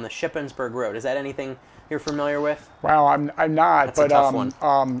sawmill on the Shippensburg Road. Is that anything you're familiar with? Well, I'm not, That's but a tough one.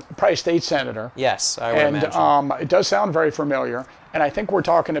 Probably state senator. Yes, I would imagine. And it does sound very familiar. And I think we're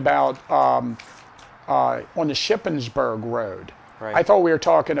talking about on the Shippensburg Road. Right. I thought we were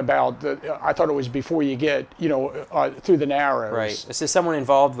talking about I thought it was before you get through the Narrows. Right. This is someone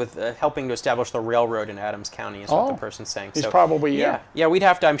involved with helping to establish the railroad in Adams County. Is what the person's saying. He's probably yeah. We'd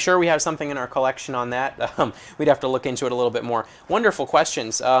have to. I'm sure we have something in our collection on that. We'd have to look into it a little bit more. Wonderful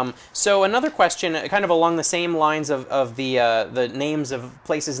questions. So another question, kind of along the same lines of the names of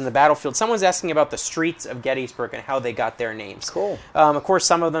places in the battlefield. Someone's asking about the streets of Gettysburg and how they got their names. Cool. Of course,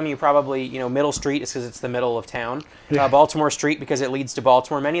 some of them you probably Middle Street is because it's the middle of town. Yeah. Baltimore Street because it leads to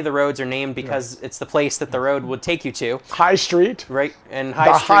Baltimore. Many of the roads are named because it's the place that the road would take you to. High Street. Right, and the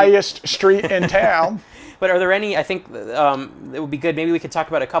High Street. highest street in town. But are there any? I think it would be good. Maybe we could talk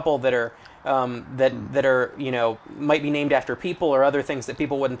about a couple that are that are might be named after people or other things that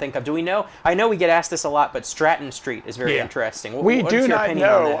people wouldn't think of. Do we know? I know we get asked this a lot, but Stratton Street is very interesting. We do not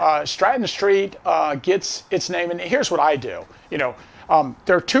know. Stratton Street gets its name, and here's what I do. There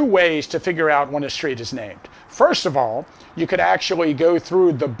are two ways to figure out when a street is named. First of all, you could actually go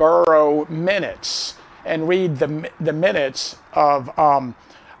through the borough minutes and read the minutes of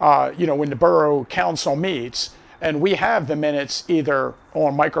when the borough council meets, and we have the minutes either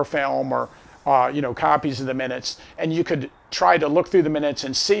on microfilm or copies of the minutes, and you could try to look through the minutes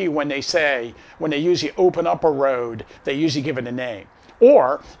and see when they usually open up a road, they usually give it a name.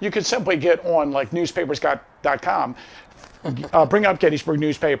 Or you could simply get on like newspapers.com, bring up Gettysburg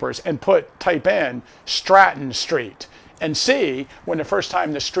newspapers and type in Stratton Street and see when the first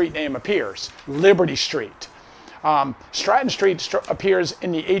time the street name appears, Liberty Street. Stratton Street appears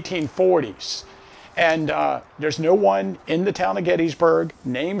in the 1840s, and there's no one in the town of Gettysburg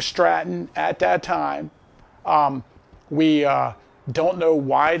named Stratton at that time. We don't know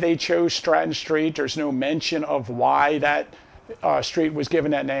why they chose Stratton Street. There's no mention of why that street was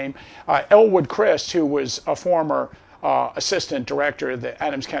given that name. Elwood Christ, who was a former assistant director of the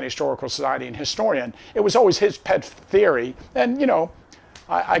Adams County Historical Society and historian, it was always his pet theory, and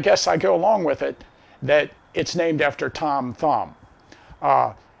I guess I go along with it, that it's named after Tom Thumb.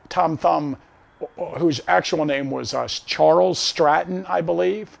 Tom Thumb, whose actual name was Charles Stratton, I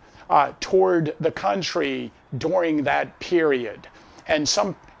believe, toured the country during that period,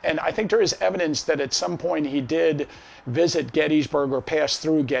 and I think there is evidence that at some point he did visit Gettysburg or pass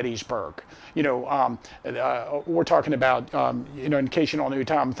through Gettysburg. We're talking about, in case you don't know who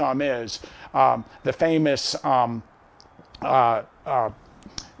Tom Thumb is, the famous man,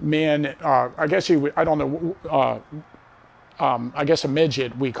 I guess I don't know, I guess a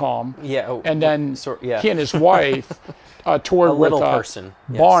midget we call him. Yeah. And then he and his wife toured with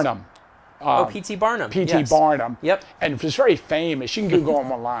Barnum. P.T. Barnum. P.T. Barnum. Yep. And it was very famous. You can Google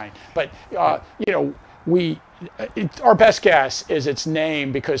him online. But, our best guess is its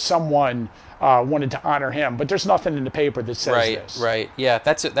name because someone wanted to honor him. But there's nothing in the paper that says this. Right. Yeah,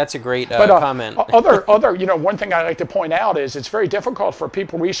 that's a great comment. One thing I like to point out is it's very difficult for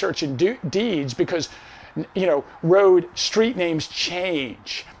people researching deeds because, street names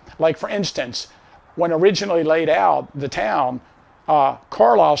change. Like, for instance, when originally laid out, the town,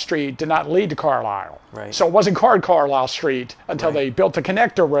 Carlisle Street did not lead to Carlisle. Right. So it wasn't called Carlisle Street until they built the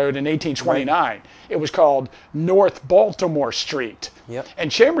connector road in 1829. Right. It was called North Baltimore Street. Yep. And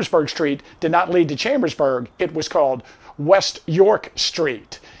Chambersburg Street did not lead to Chambersburg. It was called West York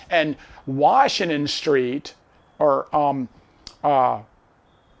Street. And Washington Street was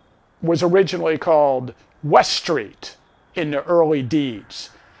originally called West Street in the early deeds.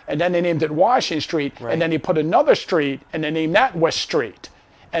 And then they named it Washington Street, and then they put another street, and they named that West Street.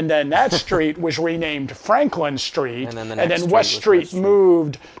 And then that street was renamed Franklin Street, and then West Street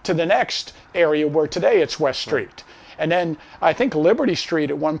moved to the next area where today it's West Street. Right. And then I think Liberty Street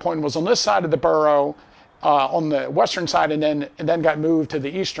at one point was on this side of the borough, on the western side, and then got moved to the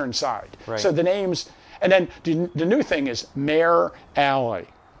eastern side. Right. So the names, and then the new thing is Mare Alley,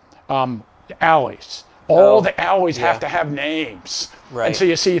 alleys. All the alleys have to have names. Right. And so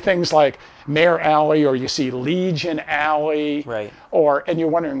you see things like Mare Alley, or you see Legion Alley. Right. And you're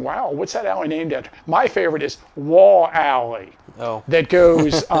wondering, wow, what's that alley named after? My favorite is Wall Alley. Oh. That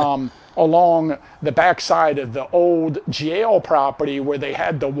goes along the backside of the old jail property where they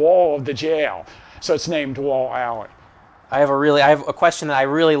had the wall of the jail. So it's named Wall Alley. I have a question that I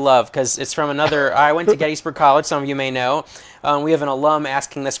really love, because it's from another. I went to Gettysburg College. Some of you may know. We have an alum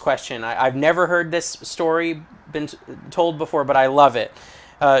asking this question. I've never heard this story been told before, but I love it.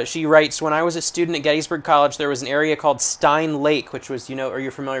 She writes, when I was a student at Gettysburg College, there was an area called Stein Lake, which was, are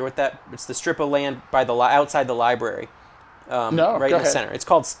you familiar with that? It's the strip of land by outside the library, no, right in the center. It's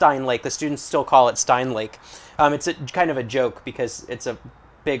called Stein Lake. The students still call it Stein Lake. It's kind of a joke because it's a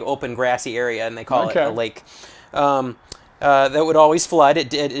big open grassy area, and they call it a lake. That would always flood.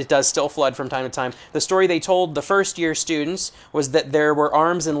 It does still flood from time to time. The story they told the first year students was that there were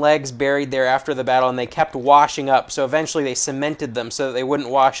arms and legs buried there after the battle, and they kept washing up. So eventually they cemented them so that they wouldn't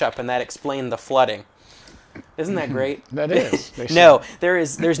wash up, and that explained the flooding. Isn't that great? That is. No,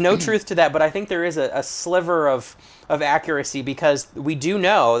 there's no truth to that, but I think there is a sliver of accuracy, because we do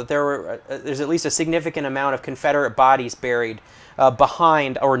know that there's at least a significant amount of Confederate bodies buried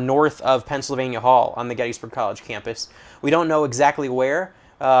behind or north of Pennsylvania Hall on the Gettysburg College campus. We don't know exactly where.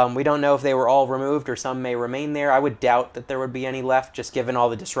 We don't know if they were all removed or some may remain there. I would doubt that there would be any left, just given all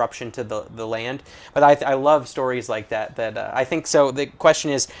the disruption to the land. But I love stories like that. I think so. The question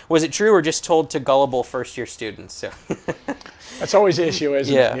is, was it true or just told to gullible first-year students? So. That's always the issue,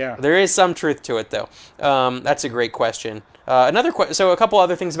 isn't it? Yeah, there is some truth to it, though. That's a great question. So a couple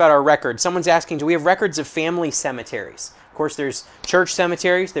other things about our records. Someone's asking, do we have records of family cemeteries? Of course, there's church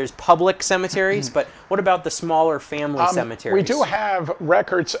cemeteries, there's public cemeteries, but what about the smaller family cemeteries? We do have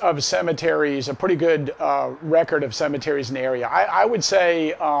records of cemeteries, a pretty good record of cemeteries in the area. I would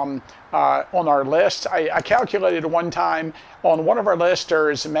say on our list, I calculated one time, on one of our lists,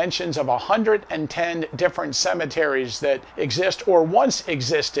 there's mentions of 110 different cemeteries that exist or once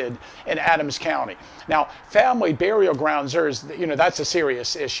existed in Adams County. Now, family burial grounds, that's a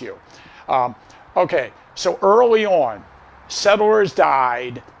serious issue. Okay, so early on, settlers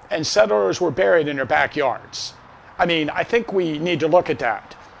died, and settlers were buried in their backyards. I mean, I think we need to look at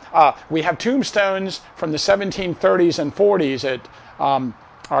that. We have tombstones from the 1730s and 40s at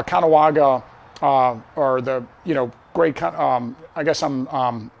Conewaga, or the great, Conewaga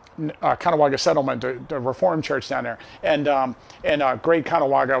settlement, the Reformed Church down there, and Great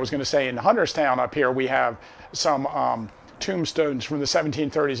Conewaga. I was going to say in Hunterstown up here we have some tombstones from the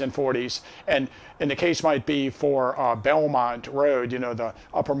 1730s and 40s, and the case might be for Belmont Road, the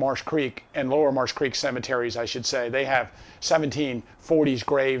Upper Marsh Creek and Lower Marsh Creek cemeteries, I should say. They have 1740s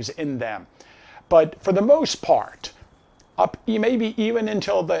graves in them. But for the most part, up maybe even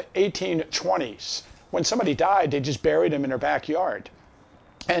until the 1820s, when somebody died, they just buried them in their backyard.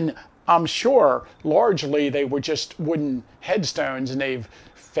 And I'm sure largely they were just wooden headstones, and they've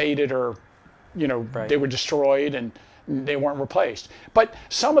faded or, they were destroyed and they weren't replaced. But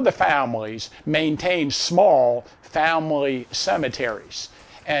some of the families maintain small family cemeteries.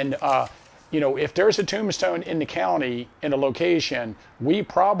 And, if there's a tombstone in the county in a location, we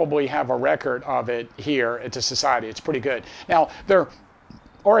probably have a record of it here at the Society. It's pretty good. Now, there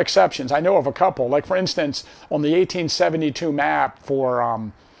are exceptions. I know of a couple. Like, for instance, on the 1872 map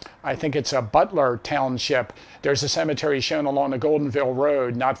for I think it's a Butler Township, there's a cemetery shown along the Goldenville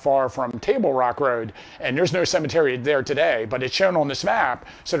Road, not far from Table Rock Road, and there's no cemetery there today, but it's shown on this map,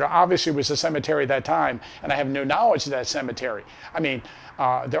 so there obviously was a cemetery at that time, and I have no knowledge of that cemetery. I mean,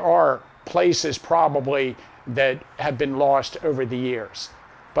 there are places probably that have been lost over the years,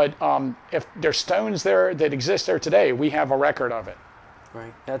 but if there's stones there that exist there today, we have a record of it.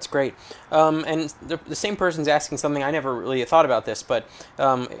 Right, that's great. And the same person's asking something. I never really thought about this, but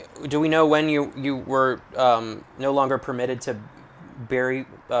do we know when you were no longer permitted to bury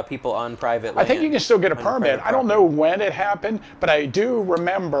people on private land. I think you can still get a permit. private I don't know when it happened, but I do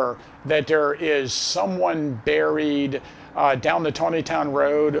remember that there is someone buried down the Tawnytown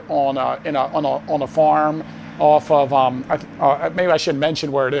Road on a farm off of maybe I should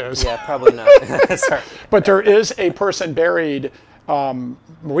mention where it is. Yeah, probably not. Sorry. But there is a person buried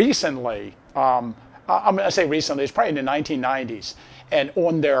recently. I'm going to say recently. It's probably in the 1990s, and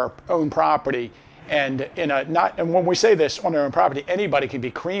on their own property. And and when we say this, on their own property, anybody can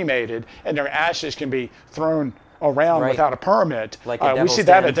be cremated, and their ashes can be thrown around without a permit. Like a we see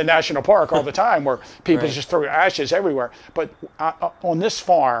that at the national park all the time, where people just throw ashes everywhere. But on this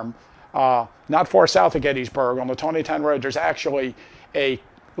farm, not far south of Gettysburg, on the Tawnytown Road, there's actually a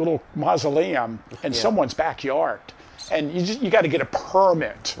little mausoleum in someone's backyard. And you got to get a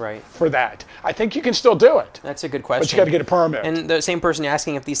permit for that. I think you can still do it. That's a good question. But you got to get a permit. And the same person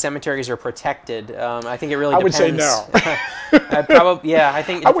asking if these cemeteries are protected, I think it really depends. I would say no. I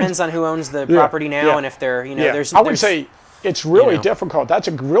think it depends on who owns the property now and if they're, there's... I would say it's really difficult. That's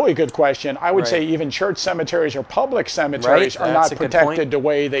a really good question. I would say even church cemeteries or public cemeteries are not protected the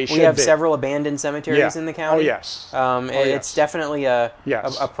way they should be. We have several abandoned cemeteries in the county. Oh, yes. It's definitely a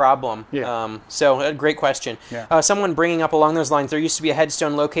problem. So a great question. Someone bringing up along those lines, there used to be a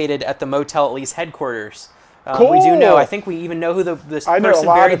headstone located at the Motel at Lease headquarters. Cool. We do know. I think we even know who this person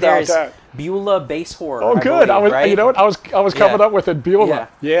buried there is. Beulah Basehor. Oh, good. Believe, you know what? I was coming up with it. Beulah.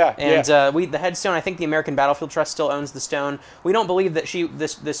 Yeah. And the headstone. I think the American Battlefield Trust still owns the stone. We don't believe that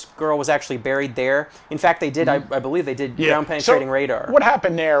this girl was actually buried there. In fact, they did. I believe they did ground penetrating radar. What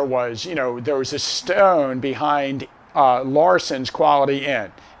happened there was, there was a stone behind Larson's Quality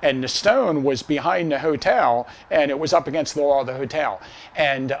Inn. And the stone was behind the hotel, and it was up against the wall of the hotel.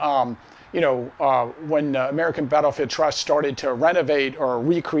 And when the American Battlefield Trust started to renovate or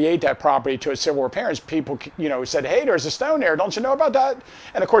recreate that property to its civil appearance, people, said, hey, there's a stone there. Don't you know about that?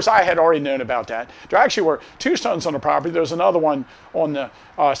 And, of course, I had already known about that. There actually were two stones on the property. There was another one on the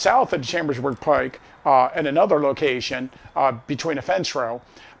south of the Chambersburg Pike at another location between a fence row.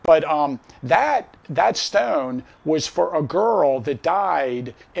 But that stone was for a girl that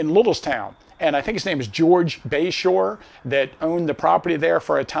died in Littlestown. And I think his name is George Bayshore, that owned the property there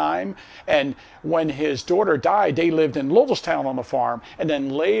for a time. And when his daughter died, they lived in Littlestown on the farm. And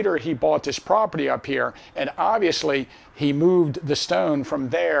then later he bought this property up here. And obviously he moved the stone from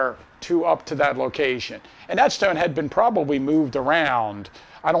there up to that location. And that stone had been probably moved around.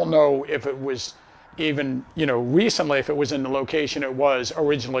 I don't know if it was even, recently, if it was in the location it was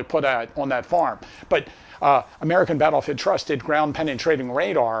originally put on that farm. But American Battlefield Trust did ground penetrating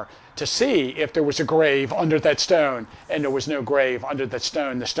radar to see if there was a grave under that stone, and there was no grave under that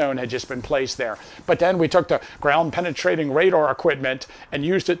stone. The stone had just been placed there. But then we took the ground penetrating radar equipment and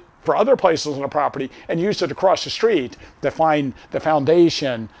used it for other places on the property and used it across the street to find the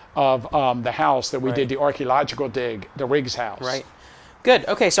foundation of the house that we did the archaeological dig, the Riggs house. Right. Good.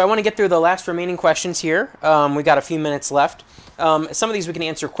 Okay, so I want to get through the last remaining questions here. We got a few minutes left. Some of these we can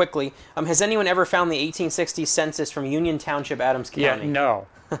answer quickly. Has anyone ever found the 1860 census from Union Township, Adams County? Yeah, no.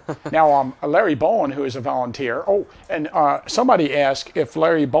 Now, Larry Bowen, who is a volunteer. Oh, and somebody asked if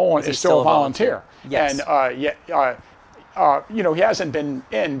Larry Bowen is still a volunteer. Yes. And he hasn't been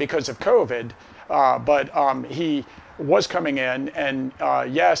in because of COVID, but he was coming in, and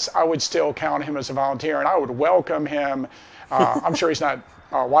yes, I would still count him as a volunteer, and I would welcome him. I'm sure he's not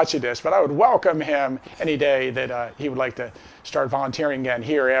watching this, but I would welcome him any day that he would like to start volunteering again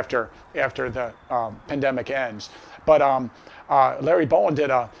here after the pandemic ends. But Larry Bowen did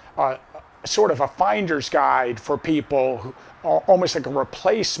a sort of a finder's guide for people, who, almost like a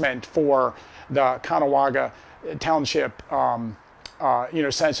replacement for the Kanawha Township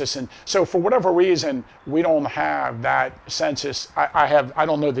census. And so for whatever reason, we don't have that census. I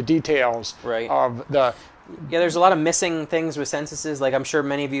don't know the details of the... Yeah, there's a lot of missing things with censuses. Like, I'm sure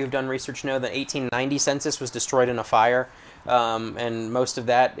many of you who've done research know that 1890 census was destroyed in a fire. And most of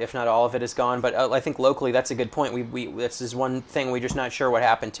that, if not all of it, is gone. But I think locally, that's a good point. This is one thing we're just not sure what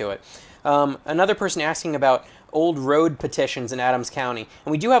happened to it. Another person asking about old road petitions in Adams County.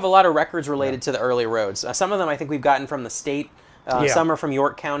 And we do have a lot of records related to the early roads. Some of them I think we've gotten from the state. Some are from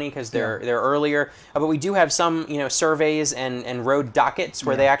York County because they're earlier, but we do have some surveys and road dockets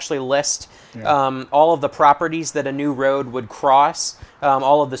where they actually list all of the properties that a new road would cross,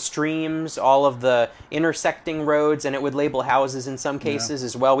 all of the streams, all of the intersecting roads, and it would label houses in some cases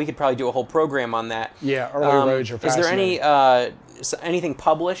as well. We could probably do a whole program on that. Yeah, early roads are fascinating. Is there anything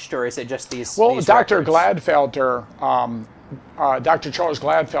published, or is it just these? Well, these Dr. records? Gladfelter. Dr. Charles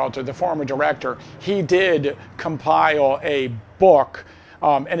Gladfelter, the former director, he did compile a book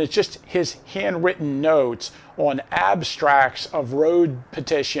And it's just his handwritten notes on abstracts of road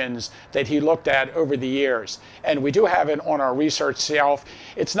petitions that he looked at over the years. And we do have it on our research shelf.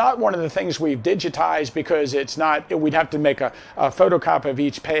 It's not one of the things we've digitized because it's not, we'd have to make a photocopy of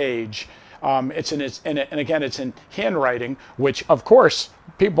each page. And again, it's in handwriting, which of course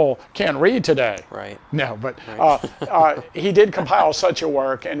people can't read today. Right. No, but right. He did compile such a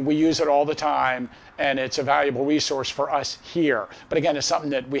work, and we use it all the time, and it's a valuable resource for us here. But again, it's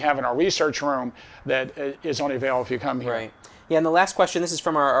something that we have in our research room that is only available if you come here. Right. Yeah, and the last question, this is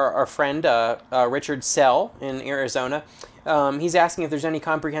from our friend Richard Sell in Arizona. He's asking if there's any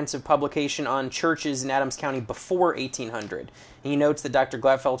comprehensive publication on churches in Adams County before 1800. He notes that Dr.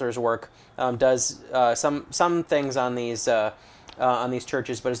 Gladfelter's work does some things on these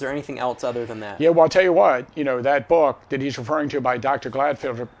churches, but is there anything else other than that? Yeah, well, I'll tell you what, that book that he's referring to by Dr.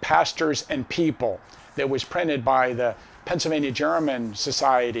 Gladfelter, Pastors and People, that was printed by the Pennsylvania German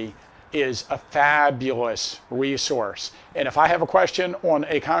Society, is a fabulous resource. And if I have a question on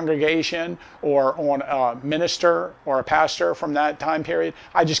a congregation or on a minister or a pastor from that time period,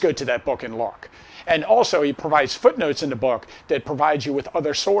 I just go to that book and look. And also he provides footnotes in the book that provides you with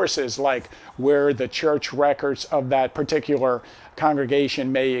other sources, like where the church records of that particular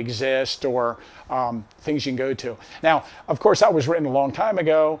congregation may exist, or things you can go to. Now, of course, that was written a long time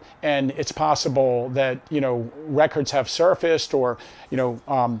ago, and it's possible that records have surfaced, or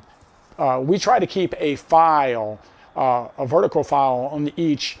we try to keep a file, a vertical file on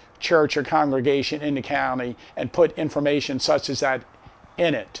each church or congregation in the county and put information such as that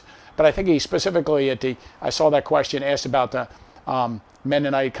in it. But I think he specifically I saw that question asked about the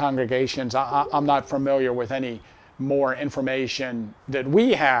Mennonite congregations. I'm not familiar with any more information that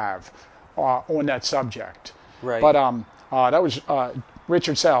we have on that subject. Right. But that was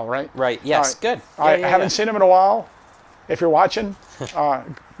Richard Sell, right? Right. Yes. Good. Yeah, I haven't seen him in a while. If you're watching,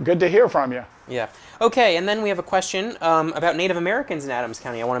 good to hear from you. Yeah. Okay, and then we have a question about Native Americans in Adams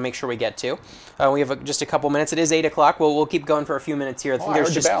County I want to make sure we get to. We have just a couple minutes. It is 8 o'clock. We'll keep going for a few minutes here. I think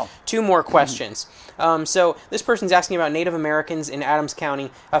there's just two more questions. So this person's asking about Native Americans in Adams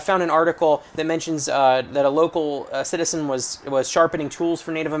County. I found an article that mentions that a local citizen was sharpening tools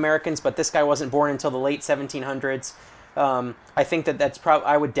for Native Americans, but this guy wasn't born until the late 1700s. I think that's probably.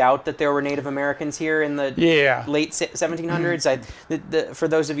 I would doubt that there were Native Americans here in the late 1700s. For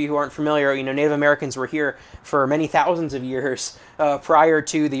those of you who aren't familiar, Native Americans were here for many thousands of years prior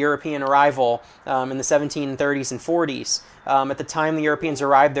to the European arrival in the 1730s and 40s. At the time the Europeans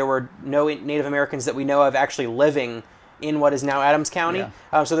arrived, there were no Native Americans that we know of actually living in what is now Adams County.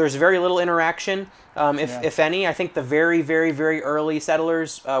 Yeah. So there's very little interaction, if any. I think the very, very, very early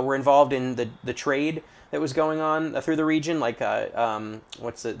settlers were involved in the trade that was going on through the region, like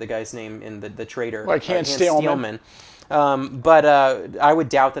what's the guy's name in the trader? Like Hans Steelman. But I would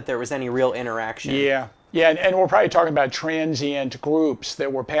doubt that there was any real interaction. Yeah, and we're probably talking about transient groups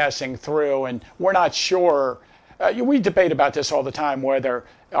that were passing through, and we're not sure. We debate about this all the time, whether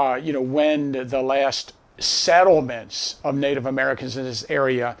when the last settlements of Native Americans in this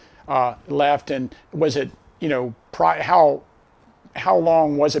area left, and was it how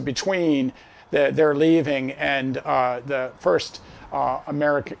long was it between their leaving and the first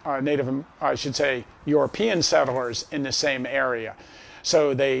European settlers in the same area.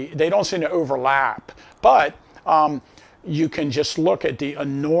 So they don't seem to overlap. But you can just look at the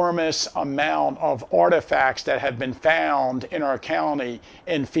enormous amount of artifacts that have been found in our county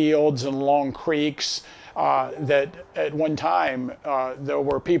in fields and along creeks, that at one time there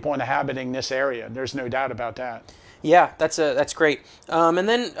were people inhabiting this area. There's no doubt about that. Yeah, that's great. And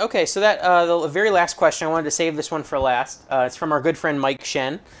then, okay, so that the very last question, I wanted to save this one for last. It's from our good friend Mike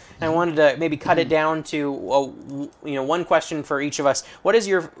Shen, and I wanted to maybe cut it down to one question for each of us. What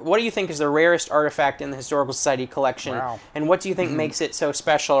do you think is the rarest artifact in the Historical Society collection, wow, and what do you think makes it so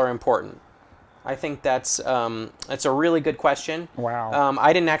special or important? I think that's a really good question. Wow.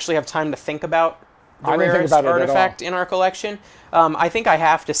 I didn't actually have time to think about the rarest artifact in our collection. I think I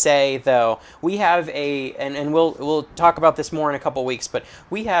have to say, though, we have and we'll talk about this more in a couple weeks, but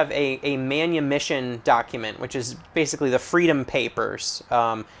we have a manumission document, which is basically the Freedom Papers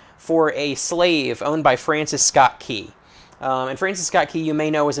for a slave owned by Francis Scott Key. And Francis Scott Key, you may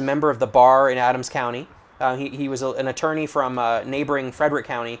know, was a member of the bar in Adams County. He was an attorney from neighboring Frederick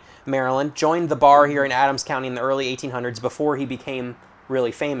County, Maryland, joined the bar here in Adams County in the early 1800s before he became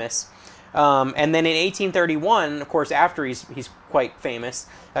really famous. And then in 1831, of course, after he's quite famous,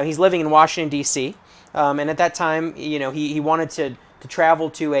 he's living in Washington, D.C. And at that time, he wanted to travel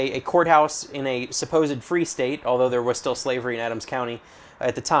to a courthouse in a supposed free state, although there was still slavery in Adams County.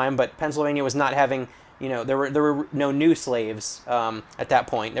 at the time, but Pennsylvania was not having, there were no new slaves at that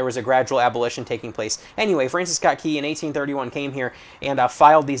point. There was a gradual abolition taking place. Anyway, Francis Scott Key in 1831 came here and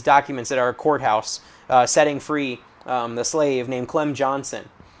filed these documents at our courthouse, setting free the slave named Clem Johnson.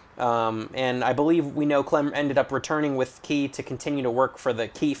 And I believe we know Clem ended up returning with Key to continue to work for the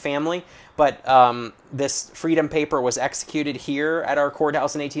Key family. But this freedom paper was executed here at our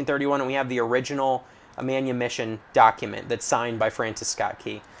courthouse in 1831, and we have the original manumission document that's signed by Francis Scott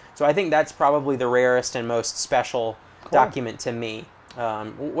Key. So I think that's probably the rarest and most special document to me.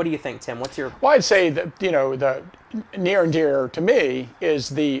 What do you think, Tim? What's your... Well, I'd say that, the near and dear to me is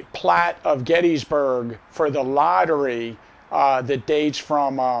the plat of Gettysburg for the lottery that dates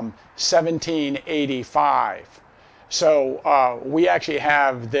from 1785. So we actually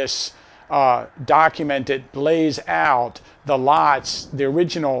have this document that lays out the lots, the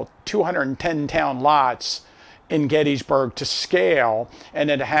original 210 town lots in Gettysburg to scale, and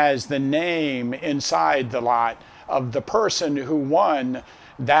it has the name inside the lot of the person who won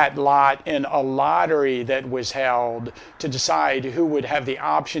that lot in a lottery that was held to decide who would have the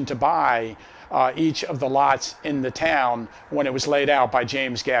option to buy each of the lots in the town when it was laid out by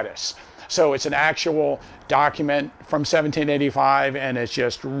James Geddes. So it's an actual document from 1785, and it's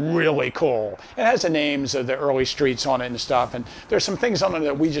just really cool. It has the names of the early streets on it and stuff, and there's some things on it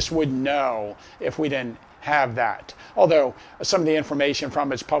that we just wouldn't know if we didn't have that. Although some of the information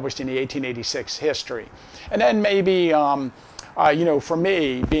from it's published in the 1886 history. And then maybe, for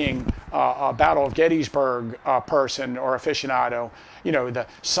me, being a Battle of Gettysburg person or aficionado, the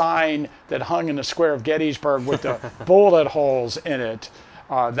sign that hung in the square of Gettysburg with the bullet holes in it,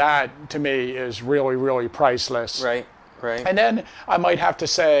 that to me is really, really priceless. Right, right. And then I might have to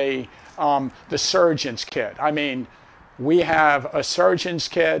say the surgeon's kit. I mean, we have a surgeon's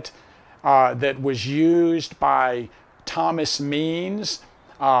kit that was used by Thomas Means.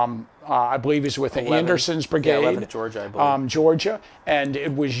 I believe he's with the Anderson's Brigade. 11th Georgia, I believe. Georgia. And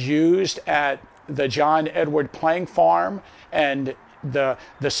it was used at the John Edward Plank Farm. And the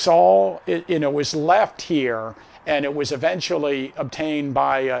saw, was left here. And it was eventually obtained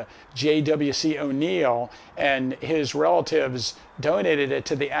by J.W.C. O'Neill, and his relatives donated it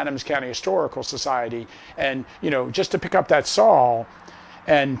to the Adams County Historical Society. And, just to pick up that saw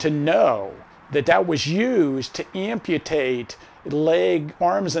and to know that that was used to amputate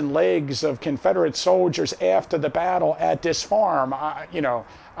arms and legs of Confederate soldiers after the battle at this farm, I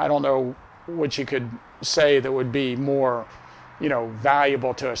don't know what you could say that would be more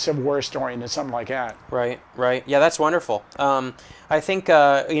valuable to a Civil War historian than something like that. Right, right. Yeah, that's wonderful. I think,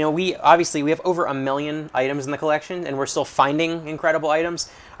 we have over 1 million items in the collection, and we're still finding incredible items.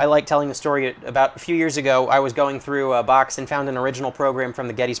 I like telling the story about a few years ago. I was going through a box and found an original program from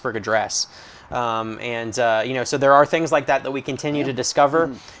the Gettysburg Address. So there are things like that we continue to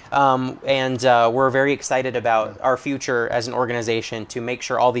discover, and we're very excited about our future as an organization to make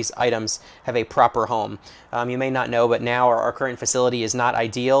sure all these items have a proper home. You may not know, but now our current facility is not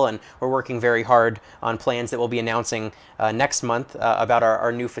ideal, and we're working very hard on plans that we'll be announcing next month about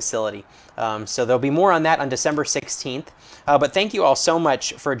our new facility. So there'll be more on that on December 16th. But thank you all so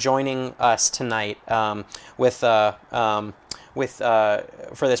much for joining us tonight for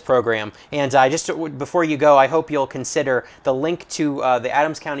this program. And just before you go, I hope you'll consider the link to the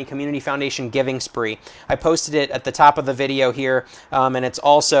Adams County Community Foundation Giving Spree. I posted it at the top of the video here, and it's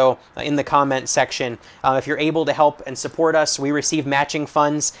also in the comment section. If you're able to help and support us, we receive matching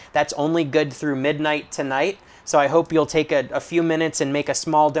funds. That's only good through midnight tonight. So I hope you'll take a few minutes and make a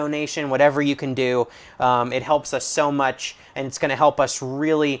small donation, whatever you can do. It helps us so much, and it's going to help us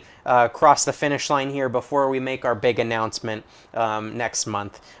really cross the finish line here before we make our big announcement next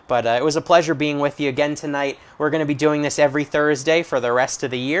month. But it was a pleasure being with you again tonight. We're going to be doing this every Thursday for the rest of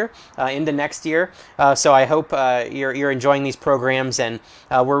the year, into next year. So I hope you're enjoying these programs, and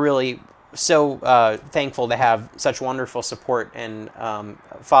we're really so thankful to have such wonderful support and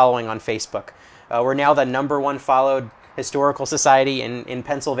following on Facebook. We're now the #1 followed historical society in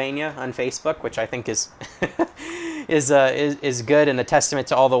Pennsylvania on Facebook, which I think is is good and a testament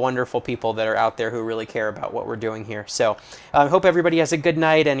to all the wonderful people that are out there who really care about what we're doing here. So I hope everybody has a good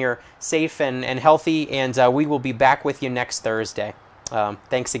night and you're safe and healthy, and we will be back with you next Thursday.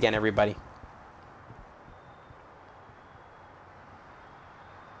 Thanks again, everybody.